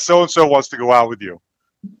 Jeanette, so-and-so wants to go out with you.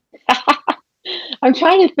 I'm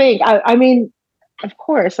trying to think. I mean, of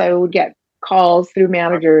course, I would get calls through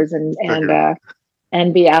managers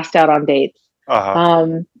and be asked out on dates.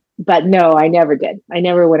 But no, I never did. I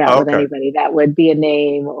never went out with anybody that would be a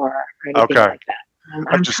name or anything like that.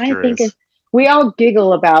 I'm just trying to think. We all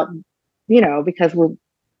giggle about, because we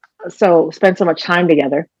spend so much time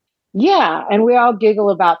together. Yeah, and we all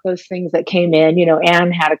giggle about those things that came in. Anne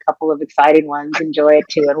had a couple of exciting ones, and Joy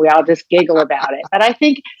too, and we all just giggle about it. But I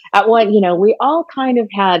think at one, we all kind of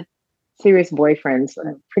had serious boyfriends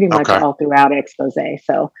pretty much all throughout Exposé.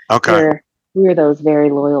 So we're those very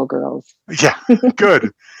loyal girls. Yeah, good.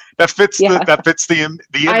 That fits the image.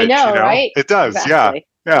 I know, right? It does. Exactly.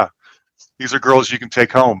 Yeah. These are girls you can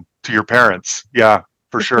take home to your parents. Yeah,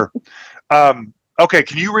 for sure. Okay,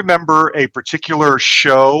 can you remember a particular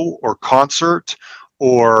show or concert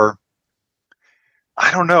or,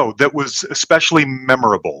 I don't know, that was especially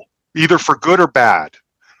memorable, either for good or bad?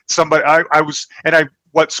 Somebody,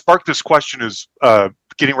 what sparked this question is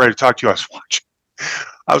getting ready to talk to you.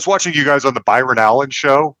 I was watching you guys on the Byron Allen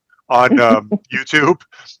show on YouTube,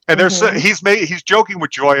 and he's joking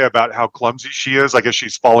with Joya about how clumsy she is. I guess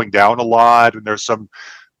she's falling down a lot, and there's some.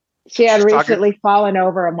 She had recently fallen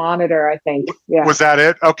over a monitor, I think. Yeah. Was that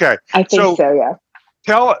it? Okay. I think so, yeah.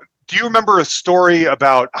 Do you remember a story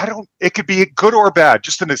about, it could be good or bad,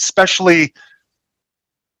 just an especially,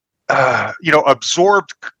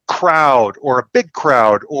 absorbed crowd or a big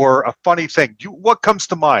crowd or a funny thing? What comes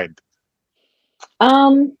to mind?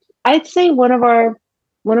 I'd say one of our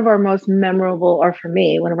most memorable, or for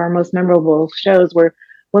me, one of our most memorable shows were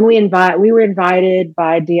when we were invited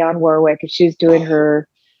by Dionne Warwick, and she was doing her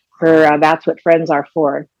That's What Friends Are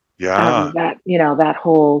For. Yeah. That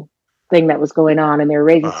whole thing that was going on, and they were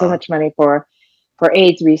raising so much money for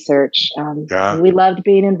AIDS research. We loved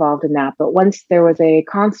being involved in that. But once there was a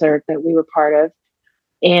concert that we were part of,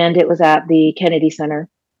 and it was at the Kennedy Center,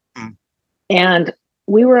 and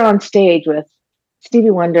we were on stage with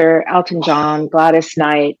Stevie Wonder, Elton John, Gladys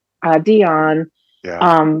Knight, Dionne.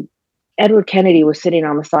 Edward Kennedy was sitting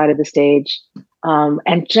on the side of the stage,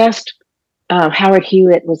 and just Howard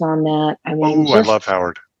Hewitt was on that. I mean, I love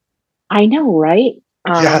Howard. I know, right?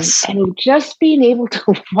 Yes. And just being able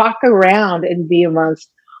to walk around and be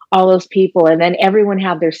amongst all those people, and then everyone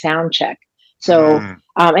had their sound check. So,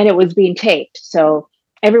 and it was being taped. So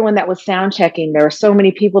everyone that was sound checking, there were so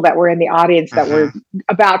many people that were in the audience that were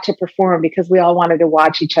about to perform because we all wanted to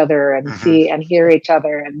watch each other and see and hear each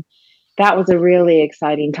other. And that was a really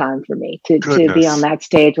exciting time for me to be on that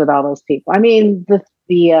stage with all those people. I mean,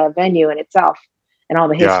 the venue in itself and all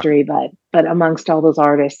the history, but amongst all those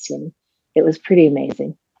artists, and it was pretty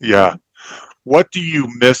amazing. Yeah. What do you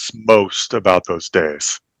miss most about those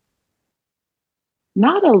days?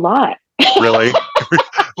 Not a lot. Really?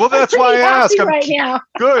 Well, that's why I ask. Right now.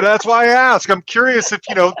 Good. That's why I ask. I'm curious if,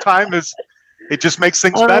 time it just makes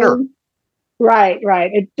things better. Right.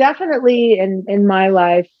 It definitely in my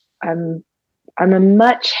life, I'm a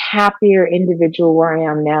much happier individual where I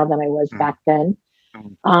am now than I was back then.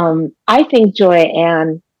 I think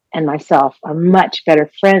Joanne and myself are much better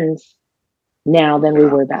friends now than we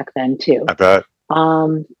were back then too. I bet.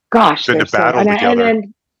 Gosh, been to battle together.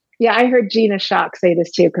 And yeah, I heard Gina Shock say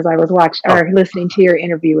this too because I was listening to your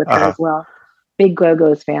interview with her as well. Big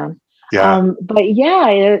Go-Go's fan. Yeah. But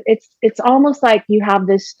yeah, it's almost like you have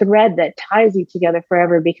this thread that ties you together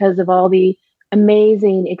forever because of all the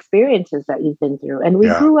amazing experiences that you've been through. And we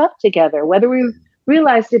grew up together, whether we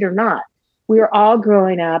realized it or not. We were all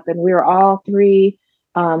growing up, and we were all three,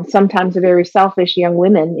 sometimes very selfish young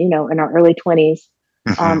women, in our early 20s.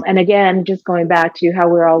 And again, just going back to how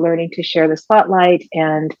we're all learning to share the spotlight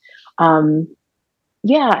and, and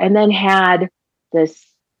then had this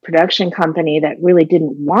production company that really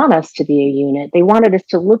didn't want us to be a unit. They wanted us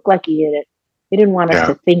to look like a unit. They didn't want us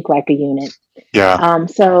to think like a unit. Yeah.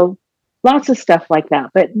 So lots of stuff like that.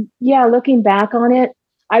 But yeah, looking back on it,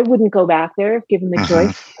 I wouldn't go back there if given the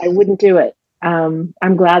choice. I wouldn't do it.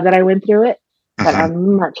 I'm glad that I went through it, but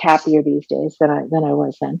I'm much happier these days than I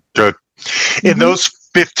was then. Good. In those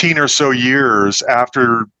 15 or so years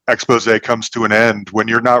after Exposé comes to an end, when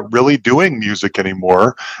you're not really doing music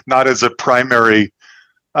anymore, not as a primary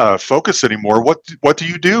focus anymore, what do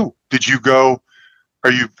you do? Did you go?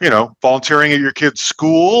 Are you volunteering at your kid's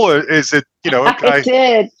school? Or is it I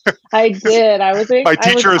did. I was. My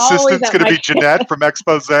teacher assistant's going to be Jeanette from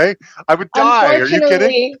Exposé. I would die. Are you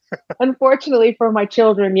kidding? Unfortunately for my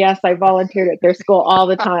children, yes, I volunteered at their school all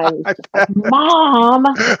the time. Like, Mom,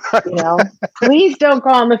 please don't go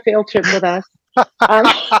on the field trip with us.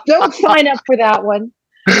 Don't sign up for that one.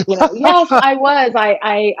 Yes, I was.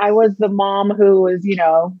 I was the mom who was,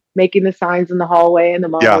 making the signs in the hallway, and the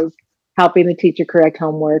mom was helping the teacher correct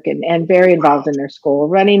homework, and very involved in their school,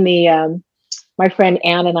 running the. My friend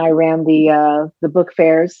Anne and I ran the book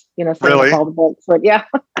fairs, selling all the books. But yeah,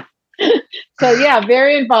 so yeah,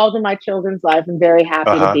 very involved in my children's life, and very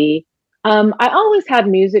happy to be. I always had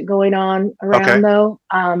music going on around though.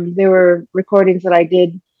 There were recordings that I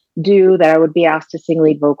did do that I would be asked to sing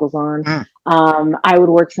lead vocals on. I would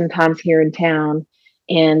work sometimes here in town.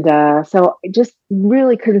 And so I just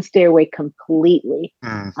really couldn't stay away completely,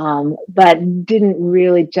 but didn't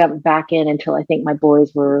really jump back in until I think my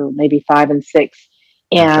boys were maybe 5 and 6.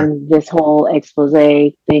 And this whole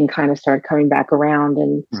Exposé thing kind of started coming back around.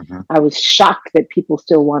 And I was shocked that people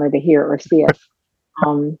still wanted to hear or see us.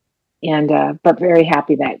 But very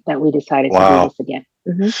happy that we decided to do this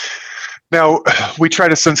again. Now, we try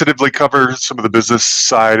to sensitively cover some of the business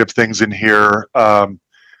side of things in here.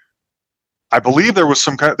 I believe there was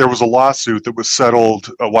a lawsuit that was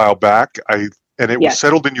settled a while back. It was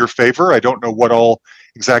settled in your favor. I don't know what all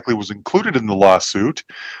exactly was included in the lawsuit,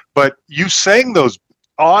 but you sang those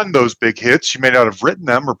big hits. You may not have written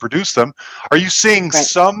them or produced them. Are you seeing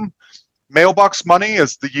some mailbox money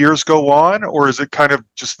as the years go on, or is it kind of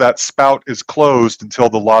just that spout is closed until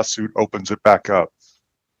the lawsuit opens it back up?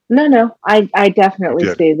 No. I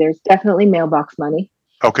definitely see there's definitely mailbox money.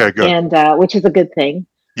 Okay, good. And which is a good thing.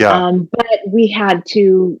 Yeah. But we had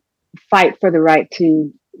to fight for the right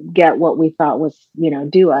to get what we thought was,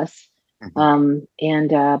 due us.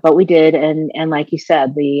 But we did. And like you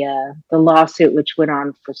said, the lawsuit, which went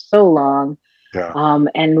on for so long,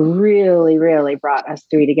 and really, really brought us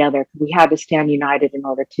three together. We had to stand united in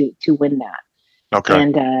order to win that.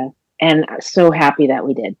 Okay. And so happy that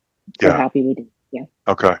we did. Happy we did. Yeah.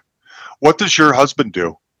 Okay. What does your husband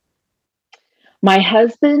do? My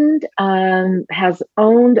husband has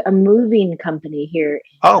owned a moving company here in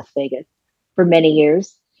Las Vegas for many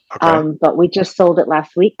years, but we just sold it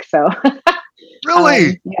last week. So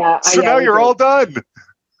really, So now you're all done.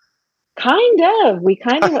 Kind of. We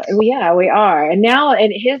are. And now,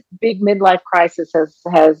 and his big midlife crisis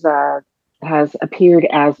has appeared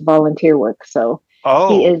as volunteer work. So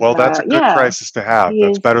that's a good crisis to have.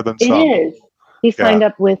 That's better than some. It is. He signed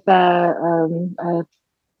up with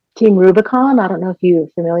Team Rubicon. I don't know if you're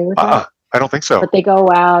familiar with that. I don't think so. But they go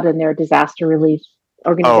out and they're a disaster relief Oh,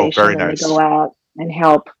 organization, very and they nice. go out and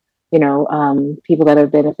help, people that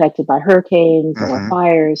have been affected by hurricanes or Mm-hmm.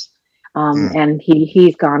 fires. Mm. And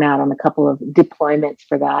he's gone out on a couple of deployments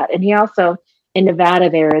for that. And he also, in Nevada,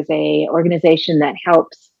 there is a organization that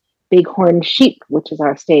helps bighorn sheep, which is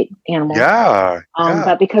our state animal. Yeah. Yeah.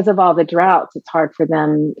 But because of all the droughts, it's hard for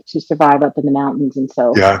them to survive up in the mountains. And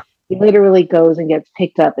so Yeah. he literally goes and gets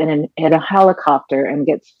picked up in a helicopter and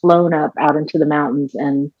gets flown up out into the mountains,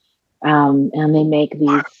 and they make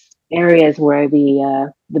these areas where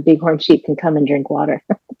the bighorn sheep can come and drink water.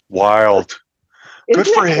 Wild. Good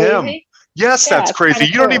Isn't for that him. crazy? Yes, Yeah, that's it's kind crazy.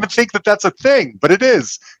 of You don't cool. even think that that's a thing, but it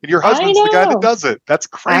is. And your I husband's the guy that know. does it. That's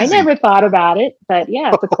I crazy. never thought about it, but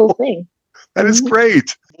yeah, it's a cool thing. That is Mhm.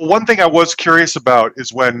 great. One thing I was curious about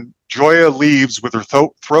is when Joya leaves with her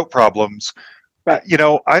throat problems. Right.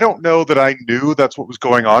 I don't know that I knew that's what was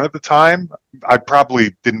going on at the time. I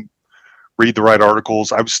probably didn't read the right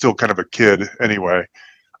articles. I was still kind of a kid anyway.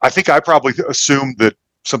 I think I probably assumed that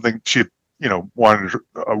something she, wanted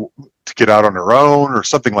to get out on her own or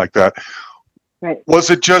something like that. Right. Was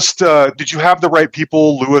it just, did you have the right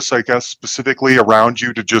people, Lewis, I guess, specifically around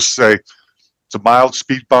you to just say, it's a mild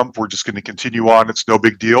speed bump, we're just going to continue on, it's no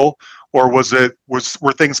big deal? Or were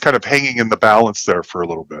things kind of hanging in the balance there for a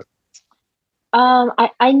little bit?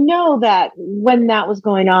 I know that when that was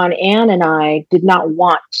going on, Anne and I did not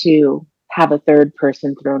want to have a third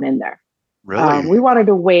person thrown in there. Really? We wanted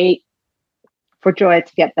to wait for Joy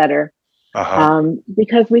to get better, Uh-huh.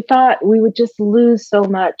 because we thought we would just lose so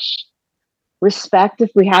much respect if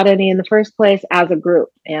we had any in the first place as a group.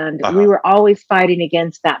 And we Uh-huh. were always fighting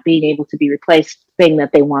against that being able to be replaced thing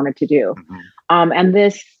that they wanted to do. Mm-hmm. And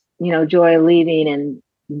this, Joy leaving and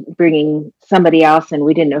bringing somebody else in,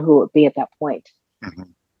 we didn't know who it would be at that point.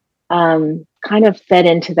 Mm-hmm. Kind of fed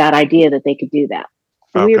into that idea that they could do that.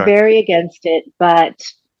 So we were Okay. very against it, but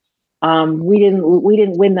we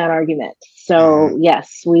didn't win that argument. So Mm-hmm.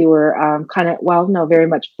 yes, we were very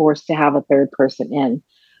much forced to have a third person in.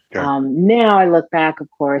 Okay. Now I look back, of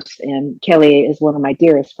course, and Kelly is one of my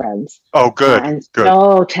dearest friends. Oh, good. And Good.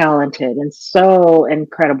 so talented and so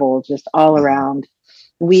incredible, just all Mm-hmm. around.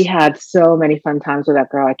 We had so many fun times with that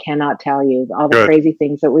girl. I cannot tell you all the Good. crazy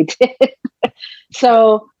things that we did.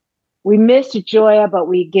 So we missed Joya, but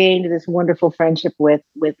we gained this wonderful friendship with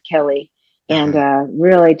Kelly, and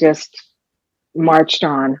really just marched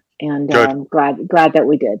on. And glad that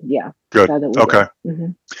we did. Yeah. Good. Glad that we Okay. did.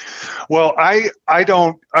 Mm-hmm. Well, I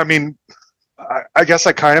don't. I mean, I guess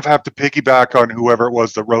I kind of have to piggyback on whoever it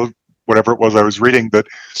was that wrote whatever it was I was reading, but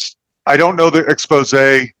I don't know the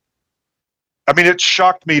Exposé. I mean, it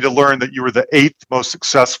shocked me to learn that you were the 8th most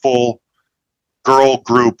successful girl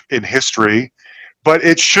group in history, but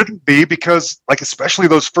it shouldn't be because, like, especially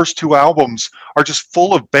those first 2 albums are just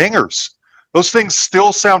full of bangers. Those things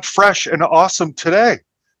still sound fresh and awesome today,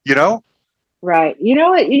 Right.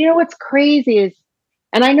 What's crazy is,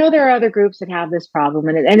 and I know there are other groups that have this problem,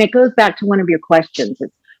 and it goes back to one of your questions.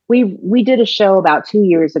 We did a show about 2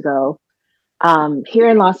 years ago, here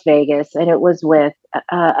in Las Vegas, and it was with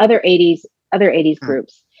other 80s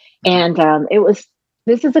groups. And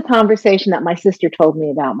this is a conversation that my sister told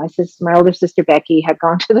me about. My older sister Becky had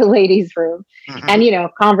gone to the ladies' room, and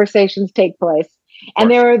conversations take place.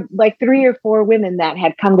 And there were like 3 or 4 women that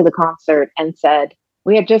had come to the concert and said,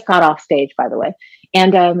 we had just got off stage, by the way,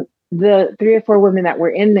 and the 3 or 4 women that were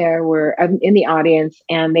in there were in the audience,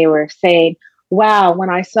 and they were saying, "Wow, when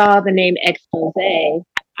I saw the name Exposé,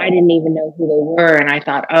 I didn't even know who they were, and I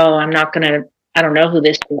thought, oh, I don't know who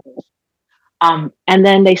this is." And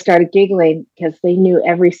then they started giggling because they knew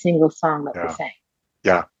every single song that we sang.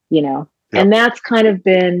 Yeah. Yep. And that's kind of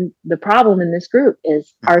been the problem in this group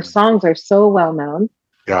is our songs are so well known.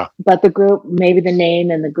 Yeah. But the group, maybe the name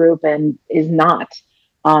and the group is not,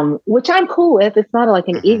 which I'm cool with. It's not like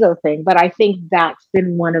an ego thing, but I think that's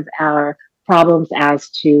been one of our problems as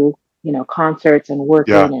to, concerts and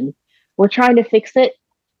working, and we're trying to fix it.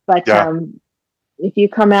 But if you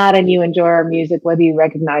come out and you enjoy our music, whether you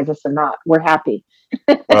recognize us or not, we're happy.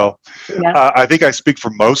 Well, I think I speak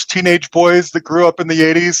for most teenage boys that grew up in the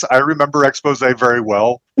 80s. I remember Exposé very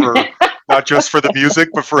well, not just for the music,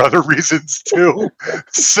 but for other reasons too.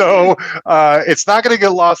 So it's not going to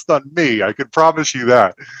get lost on me. I can promise you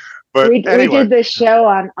that. But we did this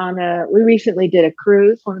show we recently did a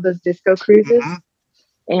cruise, one of those disco cruises.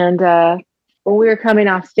 And when we were coming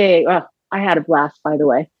off stage, I had a blast, by the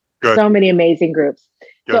way. Good. So many amazing groups.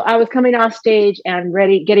 Good. So I was coming off stage and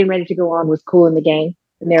getting ready to go on with Kool and the Gang,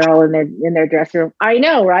 and they're all in their dressing room. I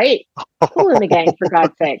know, right? Kool and the Gang, for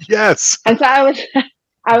God's sake. Yes. And so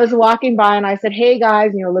I was walking by and I said, "Hey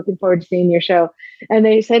guys, looking forward to seeing your show." And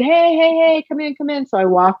they said, "Hey, hey, hey, come in, come in." So I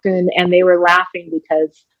walked in and they were laughing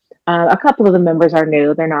because a couple of the members are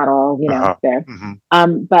new. They're not all, Uh-huh. there.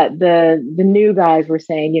 Mm-hmm. But the new guys were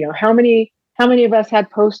saying, how many of us had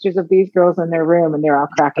posters of these girls in their room, and they're all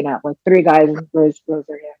cracking up. Like three guys raise their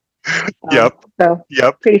hand. Yep. So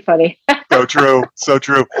Yep. pretty funny. So true. So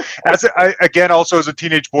true. Again, also as a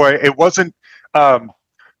teenage boy, it wasn't.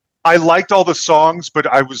 I liked all the songs, but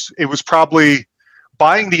it was probably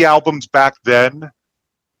buying the albums back then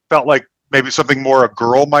felt like maybe something more a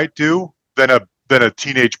girl might do than a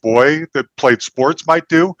teenage boy that played sports might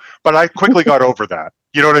do. But I quickly got over that.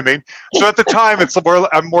 You know what I mean? So at the time,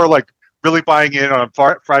 I'm more like really buying in on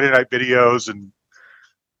Friday night videos and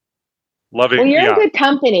loving. Well, you're in good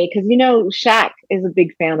company because Shaq is a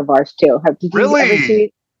big fan of ours too. Did you ever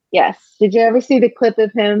see? Yes. Did you ever see the clip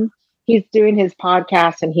of him? He's doing his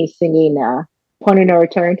podcast and he's singing "Point of No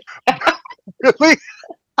Return." Really?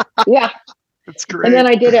 Yeah. That's great. And then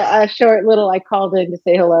I did a short little. I called in to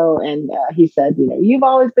say hello, and he said, "You've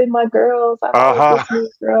always been my girls. I've always been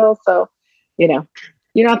your girl." So, you're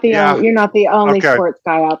not the only sports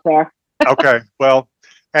guy out there. Okay. Well,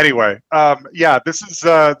 anyway, this is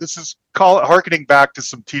harkening back to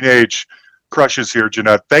some teenage crushes here,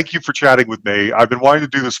 Jeanette. Thank you for chatting with me. I've been wanting to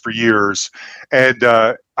do this for years, and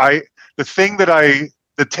the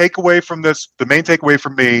takeaway from this, the main takeaway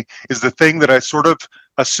from me is the thing that I sort of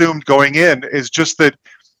assumed going in is just that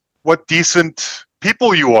what decent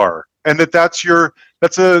people you are, and that's a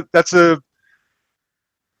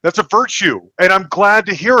virtue, and I'm glad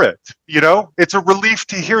to hear it. It's a relief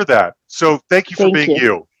to hear that. So thank you for being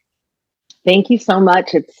you. Thank you so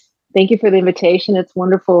much. Thank you for the invitation. It's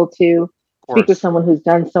wonderful to speak with someone who's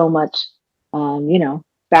done so much,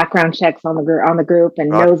 background checks on the group and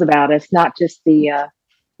knows about us, not just the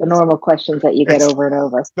normal questions that you get over and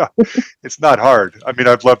over. It's not hard. I mean,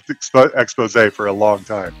 I've loved Exposé for a long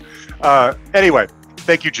time. Anyway,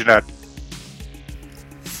 thank you, Jeanette.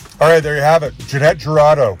 All right, there you have it. Jeanette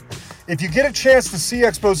Jurado. If you get a chance to see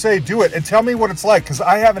Exposé, do it and tell me what it's like, because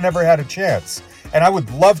I haven't ever had a chance, and I would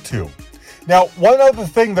love to. Now, one other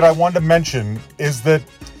thing that I wanted to mention is that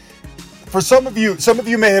for some of you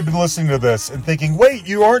may have been listening to this and thinking, wait,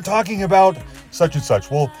 you aren't talking about such and such.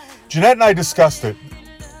 Well, Jeanette and I discussed it.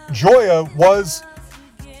 Joya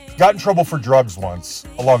got in trouble for drugs once,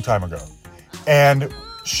 a long time ago. And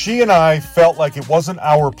she and I felt like it wasn't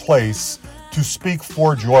our place to speak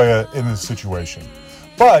for Joya in this situation.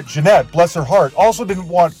 But Jeanette, bless her heart, also didn't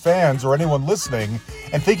want fans or anyone listening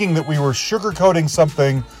and thinking that we were sugarcoating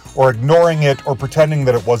something or ignoring it or pretending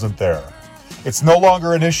that it wasn't there. It's no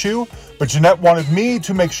longer an issue, but Jeanette wanted me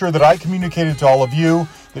to make sure that I communicated to all of you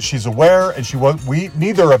that she's aware, and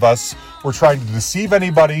neither of us were trying to deceive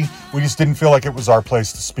anybody. We just didn't feel like it was our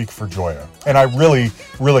place to speak for Joya. And I really,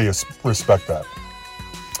 really respect that.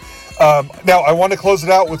 Now, I want to close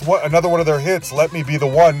it out with another one of their hits, Let Me Be the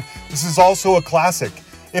One. This is also a classic.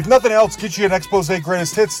 If nothing else, get you an Exposé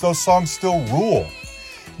Greatest Hits. Those songs still rule.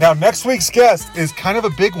 Now, next week's guest is kind of a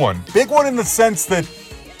big one. Big one in the sense that,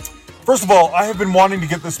 first of all, I have been wanting to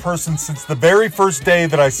get this person since the very first day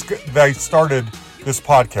that I started this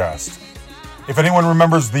podcast. If anyone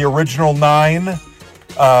remembers the original 9,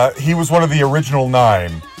 he was one of the original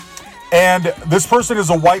 9. And this person is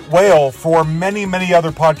a white whale for many, many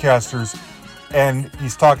other podcasters, and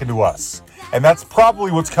he's talking to us. And that's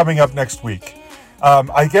probably what's coming up next week.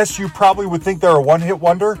 I guess you probably would think they're a one-hit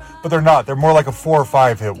wonder, but they're not. They're more like a 4 or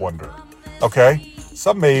 5-hit wonder. Okay?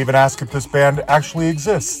 Some may even ask if this band actually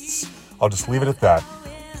exists. I'll just leave it at that.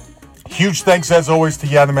 Huge thanks, as always, to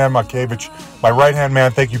Jan the Man Makevich, my right-hand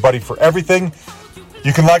man. Thank you, buddy, for everything.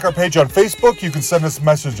 You can like our page on Facebook. You can send us a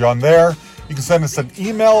message on there. You can send us an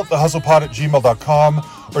email at thehustlepod@gmail.com,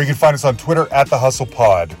 or you can find us on Twitter at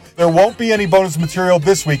thehustlepod. There won't be any bonus material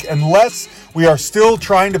this week unless we are still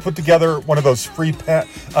trying to put together one of those one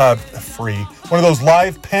of those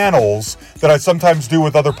live panels that I sometimes do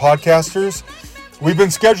with other podcasters. We've been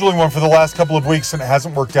scheduling one for the last couple of weeks and it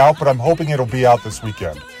hasn't worked out, but I'm hoping it'll be out this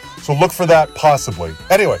weekend. So look for that possibly.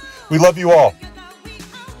 Anyway, we love you all.